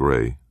still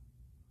gray.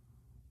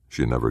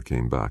 She never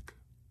came back.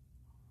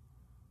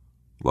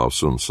 Lao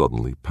Sun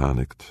suddenly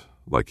panicked,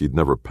 like he'd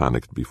never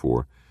panicked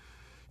before.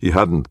 He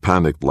hadn't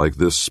panicked like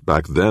this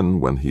back then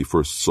when he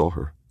first saw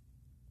her.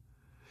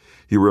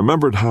 He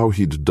remembered how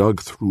he'd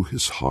dug through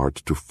his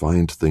heart to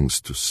find things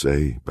to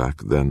say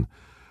back then,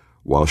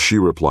 while she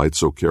replied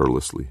so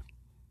carelessly.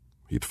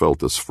 He'd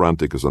felt as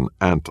frantic as an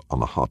ant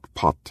on a hot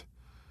pot.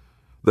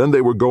 Then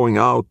they were going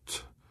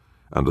out,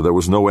 and there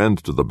was no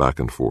end to the back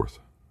and forth.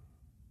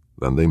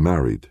 Then they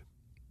married.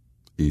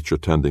 Each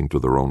attending to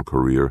their own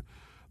career,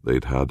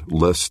 they'd had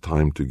less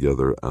time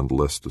together and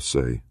less to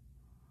say.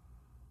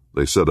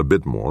 They said a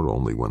bit more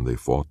only when they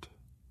fought.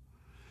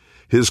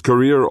 His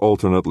career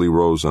alternately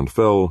rose and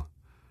fell,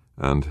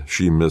 and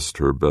she missed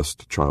her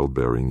best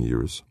childbearing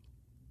years.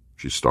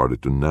 She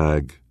started to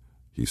nag,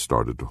 he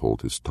started to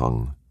hold his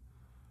tongue.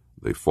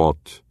 They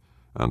fought,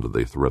 and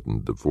they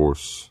threatened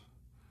divorce,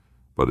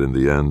 but in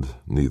the end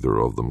neither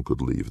of them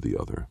could leave the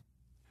other.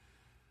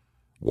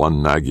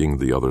 One nagging,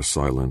 the other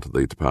silent,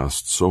 they'd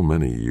passed so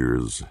many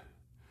years.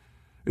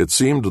 It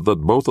seemed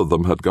that both of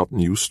them had gotten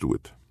used to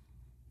it.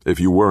 If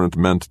you weren't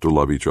meant to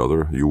love each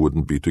other, you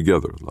wouldn't be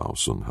together, Lao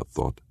Sun had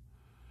thought.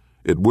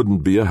 It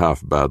wouldn't be a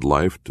half-bad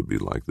life to be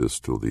like this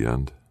till the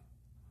end.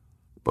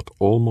 But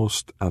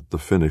almost at the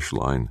finish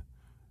line,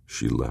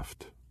 she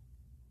left.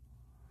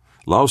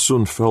 Lao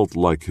Sun felt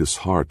like his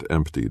heart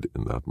emptied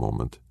in that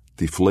moment,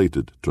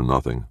 deflated to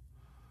nothing,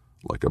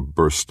 like a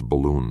burst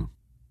balloon.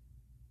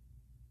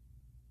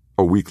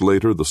 A week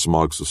later, the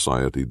Smog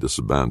Society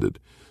disbanded.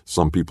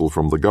 Some people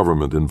from the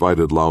government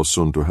invited Lao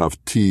Sun to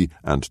have tea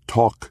and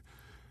talk,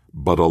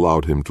 but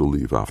allowed him to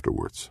leave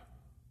afterwards.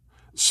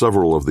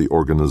 Several of the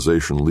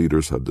organization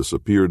leaders had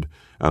disappeared,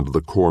 and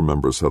the core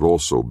members had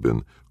also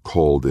been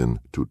called in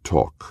to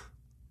talk.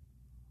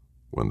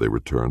 When they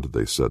returned,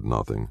 they said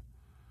nothing.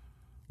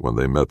 When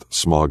they met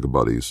smog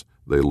buddies,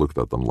 they looked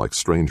at them like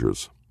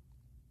strangers.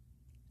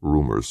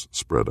 Rumors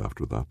spread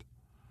after that.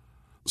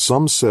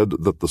 Some said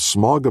that the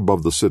smog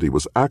above the city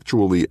was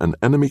actually an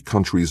enemy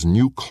country's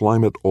new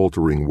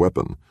climate-altering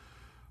weapon,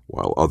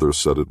 while others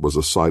said it was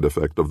a side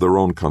effect of their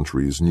own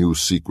country's new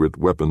secret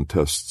weapon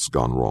tests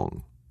gone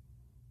wrong.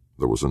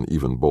 There was an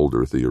even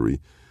bolder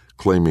theory,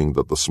 claiming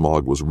that the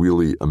smog was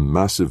really a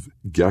massive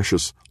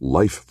gaseous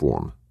life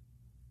form.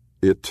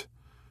 It,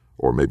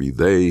 or maybe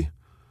they,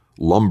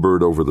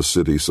 lumbered over the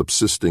city,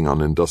 subsisting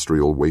on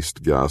industrial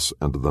waste gas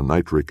and the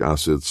nitric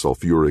acid,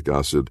 sulfuric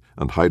acid,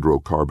 and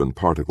hydrocarbon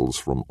particles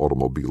from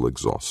automobile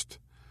exhaust.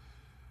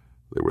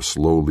 They were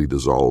slowly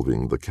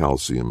dissolving the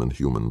calcium in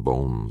human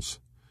bones.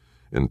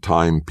 In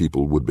time,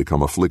 people would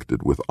become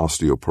afflicted with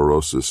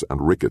osteoporosis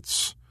and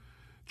rickets.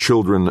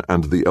 Children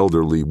and the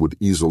elderly would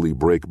easily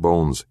break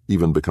bones,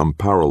 even become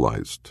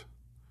paralyzed.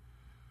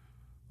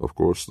 Of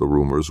course, the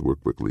rumors were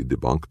quickly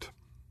debunked.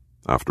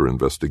 After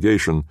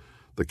investigation,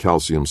 the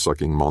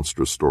calcium-sucking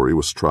monster story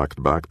was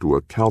tracked back to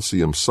a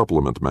calcium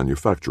supplement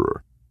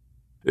manufacturer.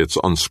 Its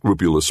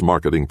unscrupulous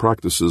marketing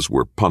practices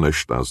were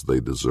punished as they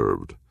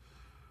deserved.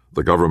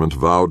 The government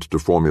vowed to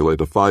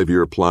formulate a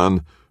 5-year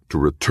plan to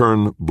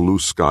return blue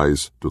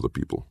skies to the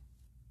people.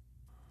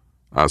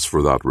 As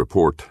for that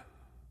report,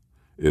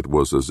 it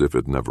was as if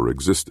it never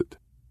existed.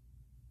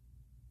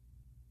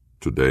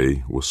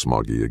 Today was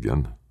smoggy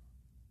again.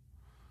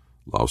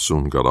 Lao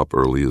Sun got up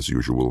early as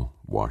usual,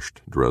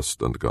 washed,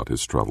 dressed, and got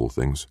his travel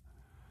things.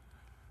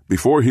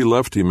 Before he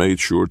left, he made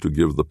sure to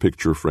give the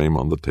picture frame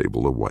on the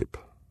table a wipe.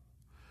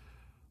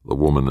 The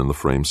woman in the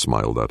frame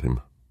smiled at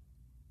him.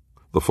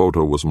 The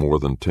photo was more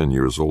than 10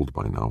 years old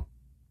by now.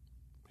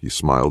 He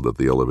smiled at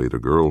the elevator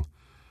girl.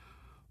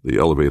 The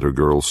elevator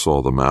girl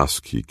saw the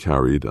mask he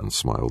carried and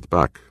smiled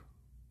back.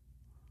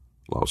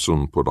 Lao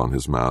Sun put on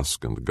his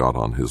mask and got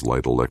on his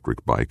light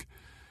electric bike.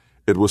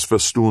 It was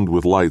festooned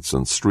with lights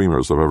and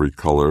streamers of every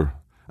color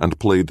and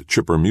played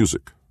chipper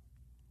music.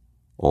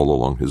 All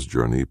along his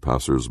journey,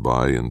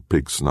 passers-by in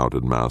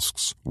pig-snouted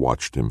masks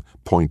watched him,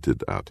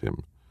 pointed at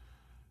him.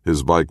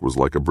 His bike was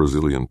like a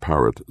Brazilian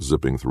parrot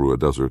zipping through a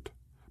desert,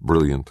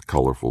 brilliant,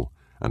 colorful,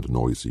 and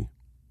noisy.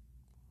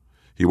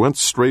 He went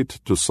straight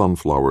to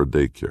Sunflower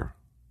Daycare,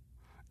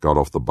 got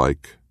off the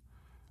bike,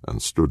 and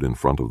stood in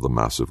front of the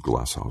massive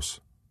glass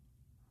house.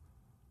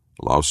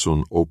 Lao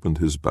Sun opened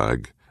his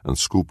bag and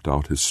scooped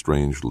out his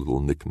strange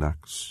little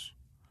knickknacks.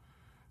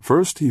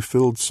 First he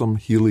filled some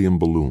helium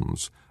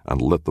balloons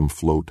and let them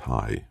float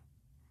high.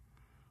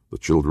 The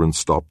children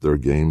stopped their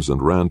games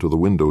and ran to the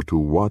window to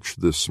watch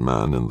this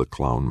man in the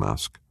clown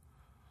mask.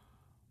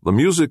 The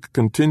music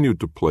continued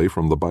to play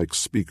from the bike's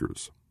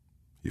speakers.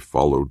 He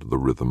followed the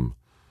rhythm,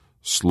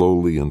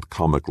 slowly and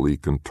comically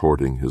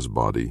contorting his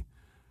body,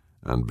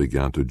 and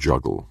began to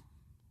juggle.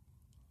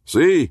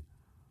 "See?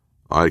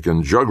 I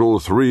can juggle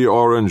 3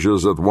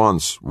 oranges at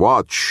once.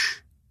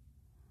 Watch."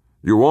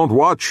 "You won't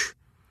watch?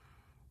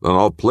 Then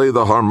I'll play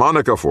the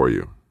harmonica for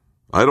you.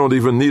 I don't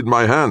even need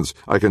my hands.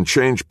 I can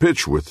change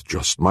pitch with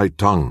just my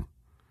tongue."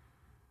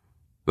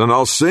 "Then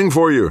I'll sing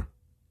for you."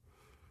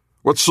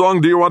 "What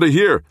song do you want to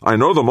hear? I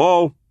know them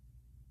all."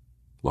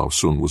 Lao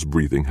Sun was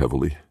breathing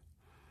heavily.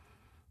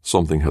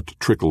 Something had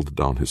trickled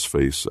down his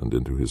face and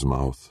into his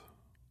mouth.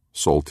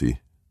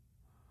 Salty.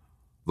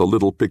 The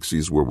little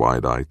pixies were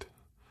wide-eyed,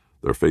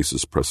 their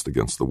faces pressed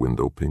against the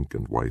window, pink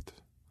and white.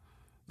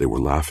 They were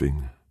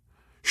laughing,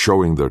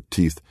 showing their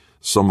teeth,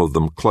 some of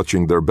them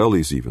clutching their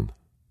bellies even.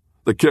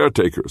 The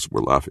caretakers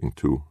were laughing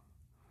too.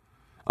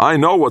 "I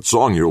know what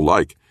song you'll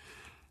like.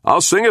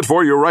 I'll sing it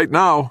for you right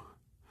now."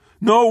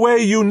 "No way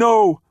you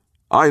know."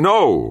 "I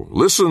know.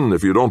 Listen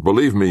if you don't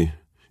believe me."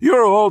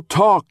 "You're all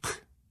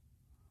talk."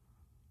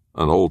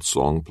 An old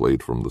song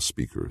played from the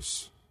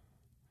speakers.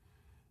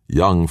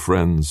 "Young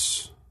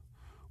friends,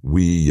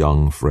 we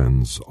young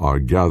friends are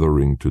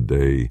gathering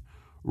today,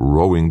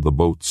 rowing the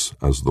boats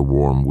as the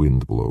warm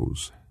wind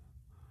blows.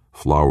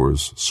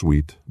 Flowers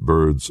sweet,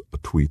 birds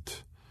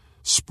a-tweet,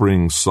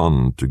 spring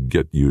sun to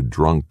get you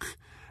drunk,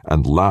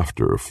 and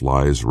laughter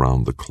flies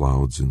round the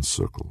clouds in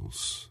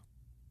circles."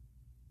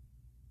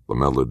 The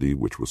melody,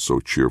 which was so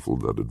cheerful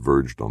that it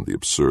verged on the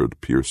absurd,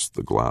 pierced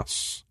the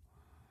glass.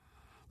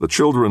 The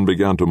children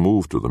began to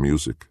move to the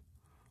music,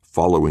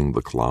 following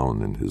the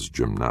clown in his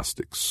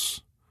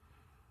gymnastics.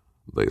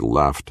 They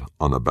laughed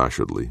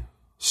unabashedly,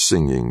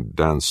 singing,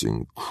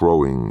 dancing,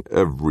 crowing,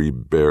 every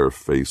bare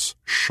face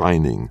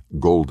shining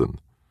golden.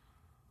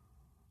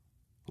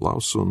 Lao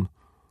Sun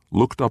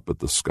looked up at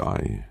the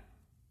sky.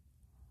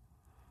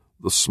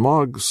 The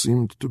smog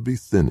seemed to be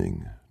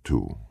thinning,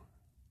 too.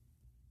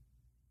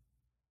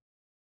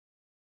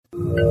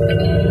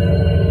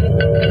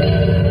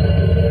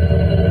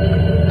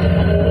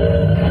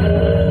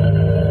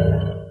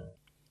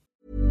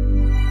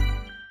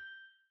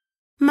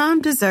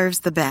 Mom deserves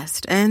the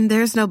best, and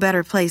there's no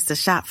better place to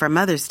shop for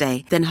Mother's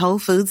Day than Whole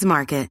Foods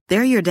Market.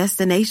 They're your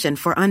destination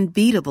for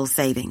unbeatable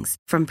savings,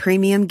 from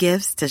premium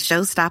gifts to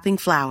show-stopping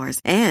flowers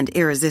and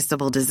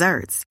irresistible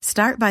desserts.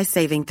 Start by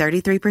saving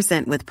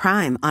 33% with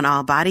Prime on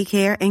all body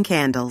care and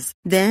candles.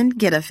 Then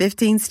get a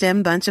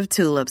 15-stem bunch of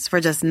tulips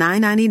for just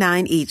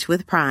 $9.99 each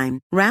with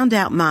Prime. Round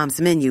out Mom's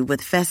menu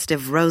with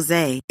festive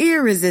rosé,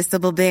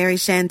 irresistible berry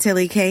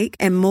chantilly cake,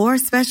 and more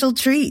special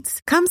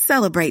treats. Come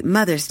celebrate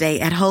Mother's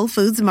Day at Whole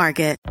Foods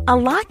Market. A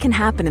lot can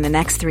happen in the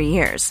next 3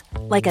 years.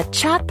 Like a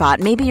chatbot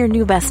may be your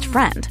new best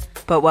friend.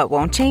 But what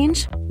won't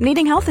change?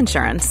 Needing health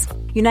insurance.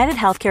 United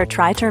Healthcare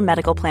Tri-Term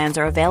Medical Plans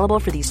are available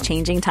for these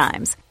changing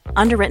times.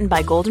 Underwritten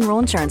by Golden Rule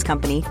Insurance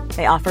Company,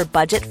 they offer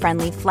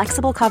budget-friendly,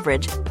 flexible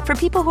coverage for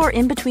people who are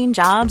in between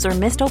jobs or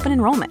missed open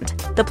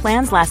enrollment. The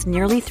plans last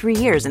nearly 3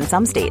 years in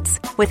some states,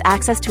 with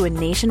access to a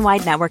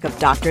nationwide network of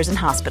doctors and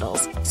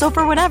hospitals. So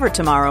for whatever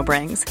tomorrow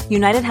brings,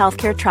 United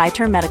Healthcare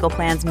Tri-Term Medical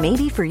Plans may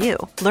be for you.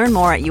 Learn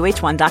more at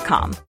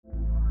uh1.com.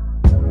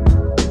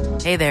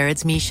 Hey there,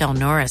 it's Michelle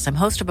Norris. I'm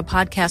host of a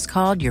podcast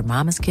called Your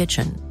Mama's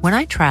Kitchen. When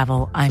I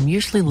travel, I'm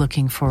usually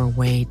looking for a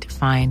way to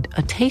find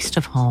a taste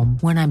of home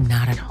when I'm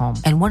not at home.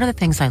 And one of the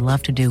things I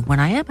love to do when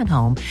I am at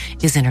home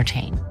is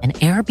entertain. And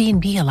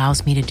Airbnb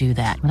allows me to do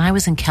that. When I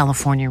was in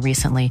California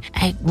recently,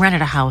 I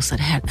rented a house that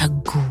had a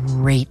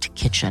great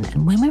kitchen.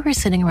 And when we were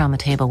sitting around the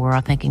table, we were all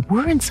thinking,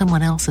 we're in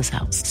someone else's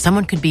house.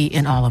 Someone could be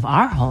in all of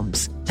our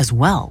homes as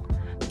well.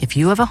 If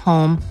you have a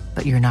home,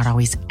 but you're not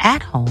always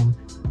at home,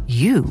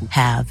 you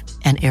have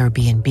an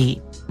Airbnb.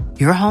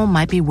 Your home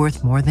might be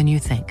worth more than you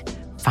think.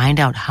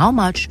 Find out how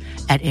much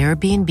at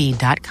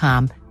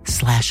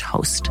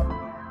airbnb.com/host.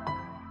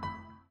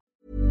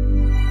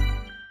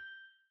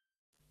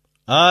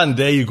 And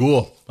there you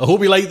go. I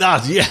hope you like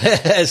that.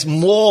 Yes,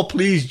 more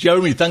please,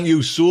 Jeremy. Thank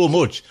you so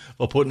much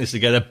for putting this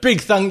together.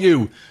 Big thank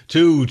you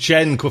to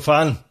Chen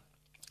Kofan,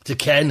 to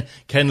Ken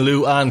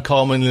Liu, and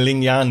Carmen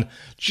Ling Yan.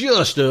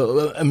 Just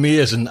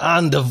amazing.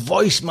 And the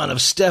voice, man,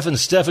 of Stefan,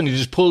 you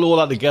just pulled all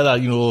that together,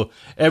 you know,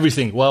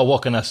 everything. Well,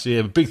 what can I say?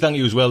 A big thank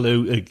you as well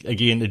to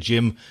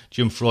Jim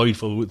Freud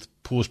for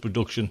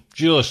post-production.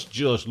 Just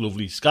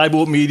lovely.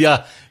 Skyboat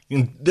Media,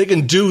 they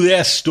can do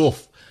their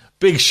stuff.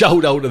 Big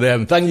shout out to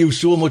them. Thank you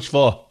so much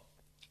for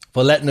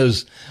letting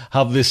us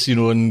have this, you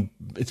know, and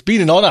it's been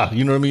an honour,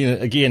 you know what I mean?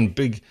 Again,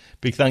 big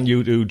thank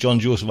you to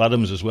John Joseph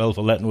Adams as well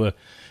for letting us,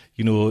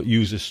 you know,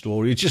 use this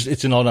story.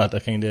 It's an honour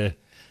to kind of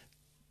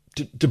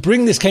to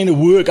bring this kind of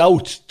work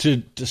out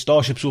to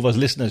Starship Sofa's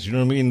listeners. You know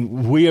what I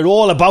mean? We're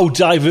all about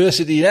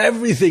diversity and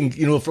everything,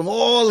 you know, from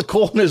all the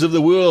corners of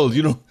the world.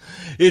 You know,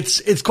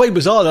 it's quite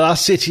bizarre that I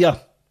sit here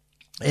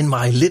in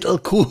my little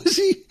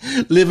cosy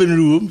living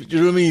room. You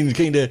know what I mean?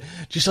 Kind of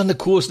just on the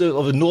coast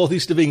of the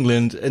northeast of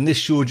England, and this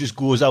show just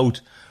goes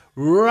out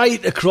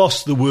right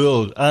across the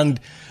world, and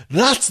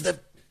that's the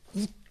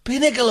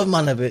pinnacle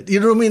of it. You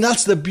know what I mean?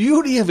 That's the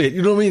beauty of it.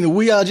 You know what I mean?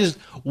 We are just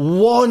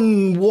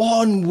one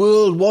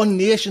world, one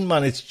nation,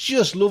 man. It's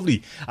just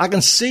lovely. I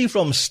can see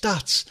from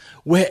stats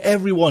where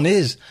everyone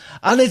is,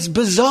 and it's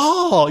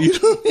bizarre. You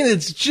know what I mean?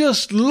 It's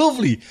just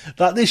lovely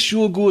that this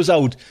show goes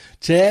out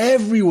to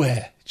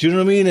everywhere. Do you know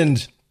what I mean?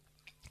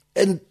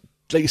 And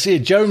like I say,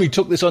 Jeremy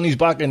took this on his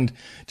back, and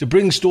to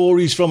bring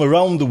stories from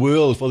around the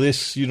world for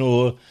this, you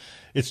know,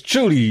 it's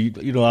truly,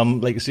 you know,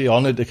 I'm, like I say,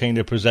 honoured to kind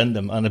of present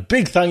them. And a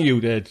big thank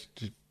you to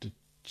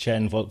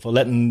Chen for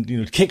letting,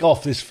 you know, kick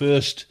off this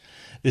first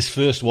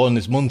one,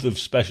 this month of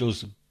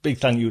specials. Big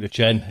thank you to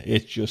Chen.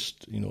 It's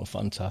just, you know,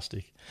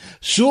 fantastic.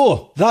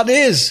 So that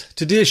is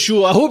today's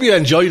show. I hope you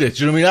enjoyed it. Do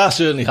you know what I mean? I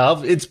certainly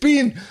have. It's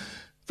been,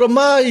 from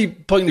my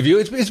point of view,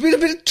 it's been a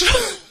bit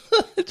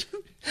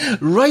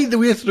right the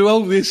way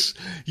throughout this.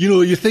 You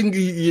know, you think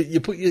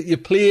you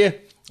play, and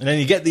then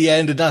you get the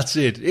end, and that's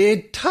it.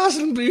 It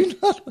hasn't been.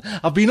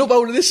 I've been up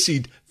out of this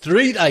seat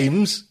 3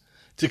 times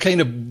to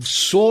kind of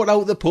sort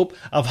out the pup.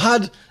 I've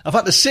had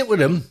to sit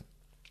with him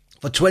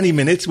for 20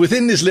 minutes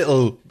within this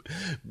little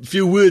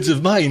few words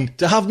of mine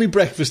to have me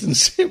breakfast and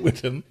sit with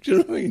him. Do you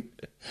know what I mean?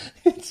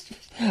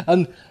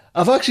 And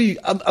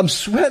I'm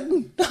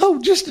sweating now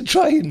just to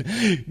try and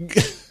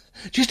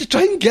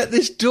get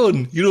this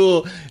done. You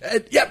know,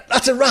 yep,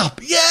 that's a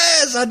wrap.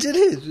 Yes, I did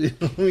it. You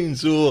know what I mean?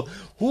 So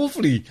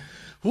hopefully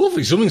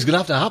something's going to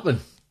have to happen.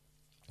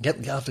 I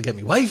have to get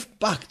my wife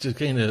back to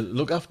kind of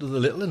look after the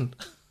little one.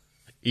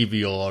 He'll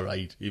be all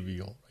right.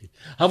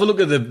 Have a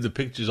look at the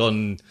pictures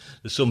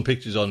there's some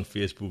pictures on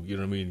Facebook, you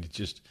know what I mean? It's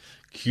just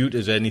cute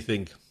as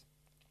anything.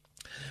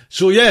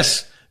 So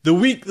yes, the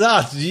week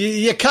that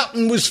your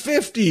captain was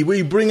 50,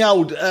 we bring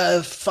out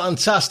a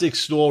fantastic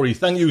story.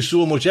 Thank you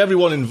so much,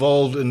 everyone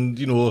involved, and,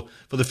 you know,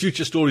 for the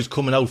future stories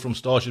coming out from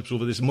Starships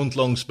over this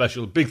month-long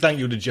special. Big thank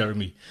you to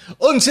Jeremy.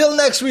 Until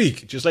next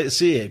week, just like to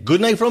say,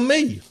 good night from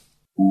me.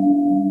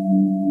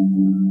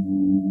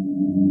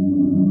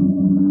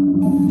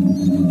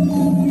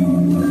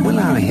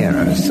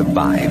 heroes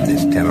survive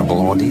this terrible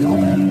ordeal?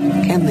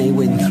 Can they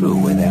win through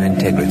with their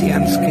integrity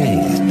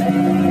unscathed?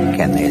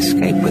 Can they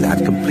escape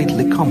without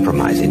completely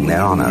compromising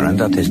their honor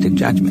and artistic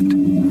judgment?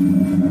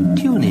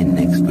 Tune in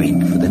next week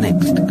for the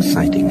next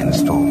exciting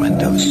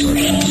installment of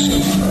Starship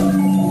Sofa.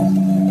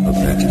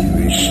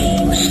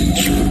 Evacuation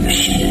procedure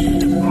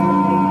initiated.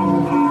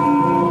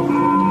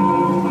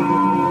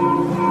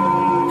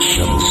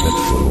 Shuttle set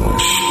for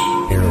launch.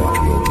 Airlock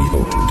will be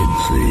opened in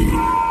 3,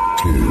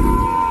 2,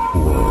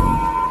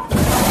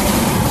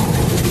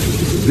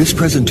 1. This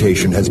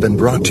presentation has been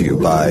brought to you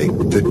by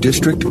the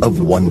District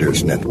of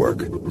Wonders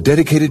Network,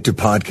 dedicated to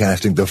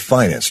podcasting the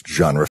finest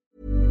genre.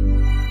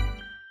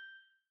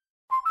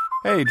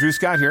 Hey, Drew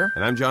Scott here,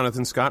 and I'm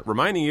Jonathan Scott,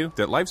 reminding you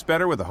that life's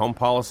better with a home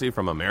policy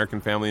from American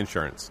Family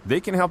Insurance.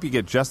 They can help you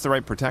get just the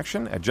right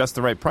protection at just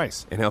the right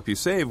price and help you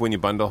save when you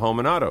bundle home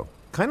and auto.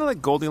 Kind of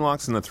like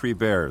Goldilocks and the Three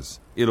Bears.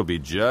 It'll be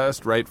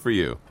just right for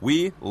you.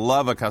 We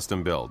love a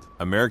custom build.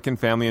 American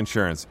Family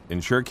Insurance.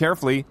 Insure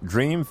carefully,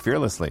 dream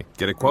fearlessly.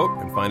 Get a quote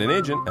and find an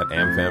agent at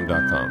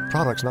amfam.com.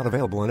 Products not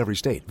available in every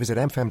state. Visit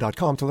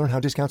amfam.com to learn how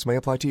discounts may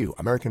apply to you.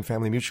 American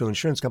Family Mutual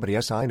Insurance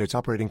Company, SI, and its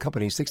operating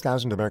company,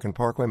 6000 American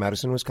Parkway,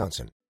 Madison,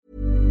 Wisconsin.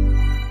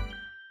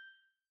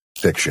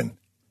 Fiction.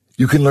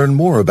 You can learn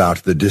more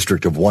about the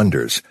District of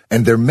Wonders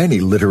and their many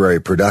literary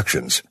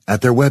productions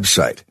at their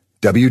website,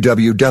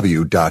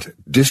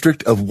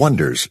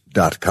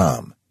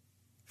 www.districtofwonders.com.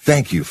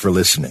 Thank you for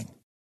listening.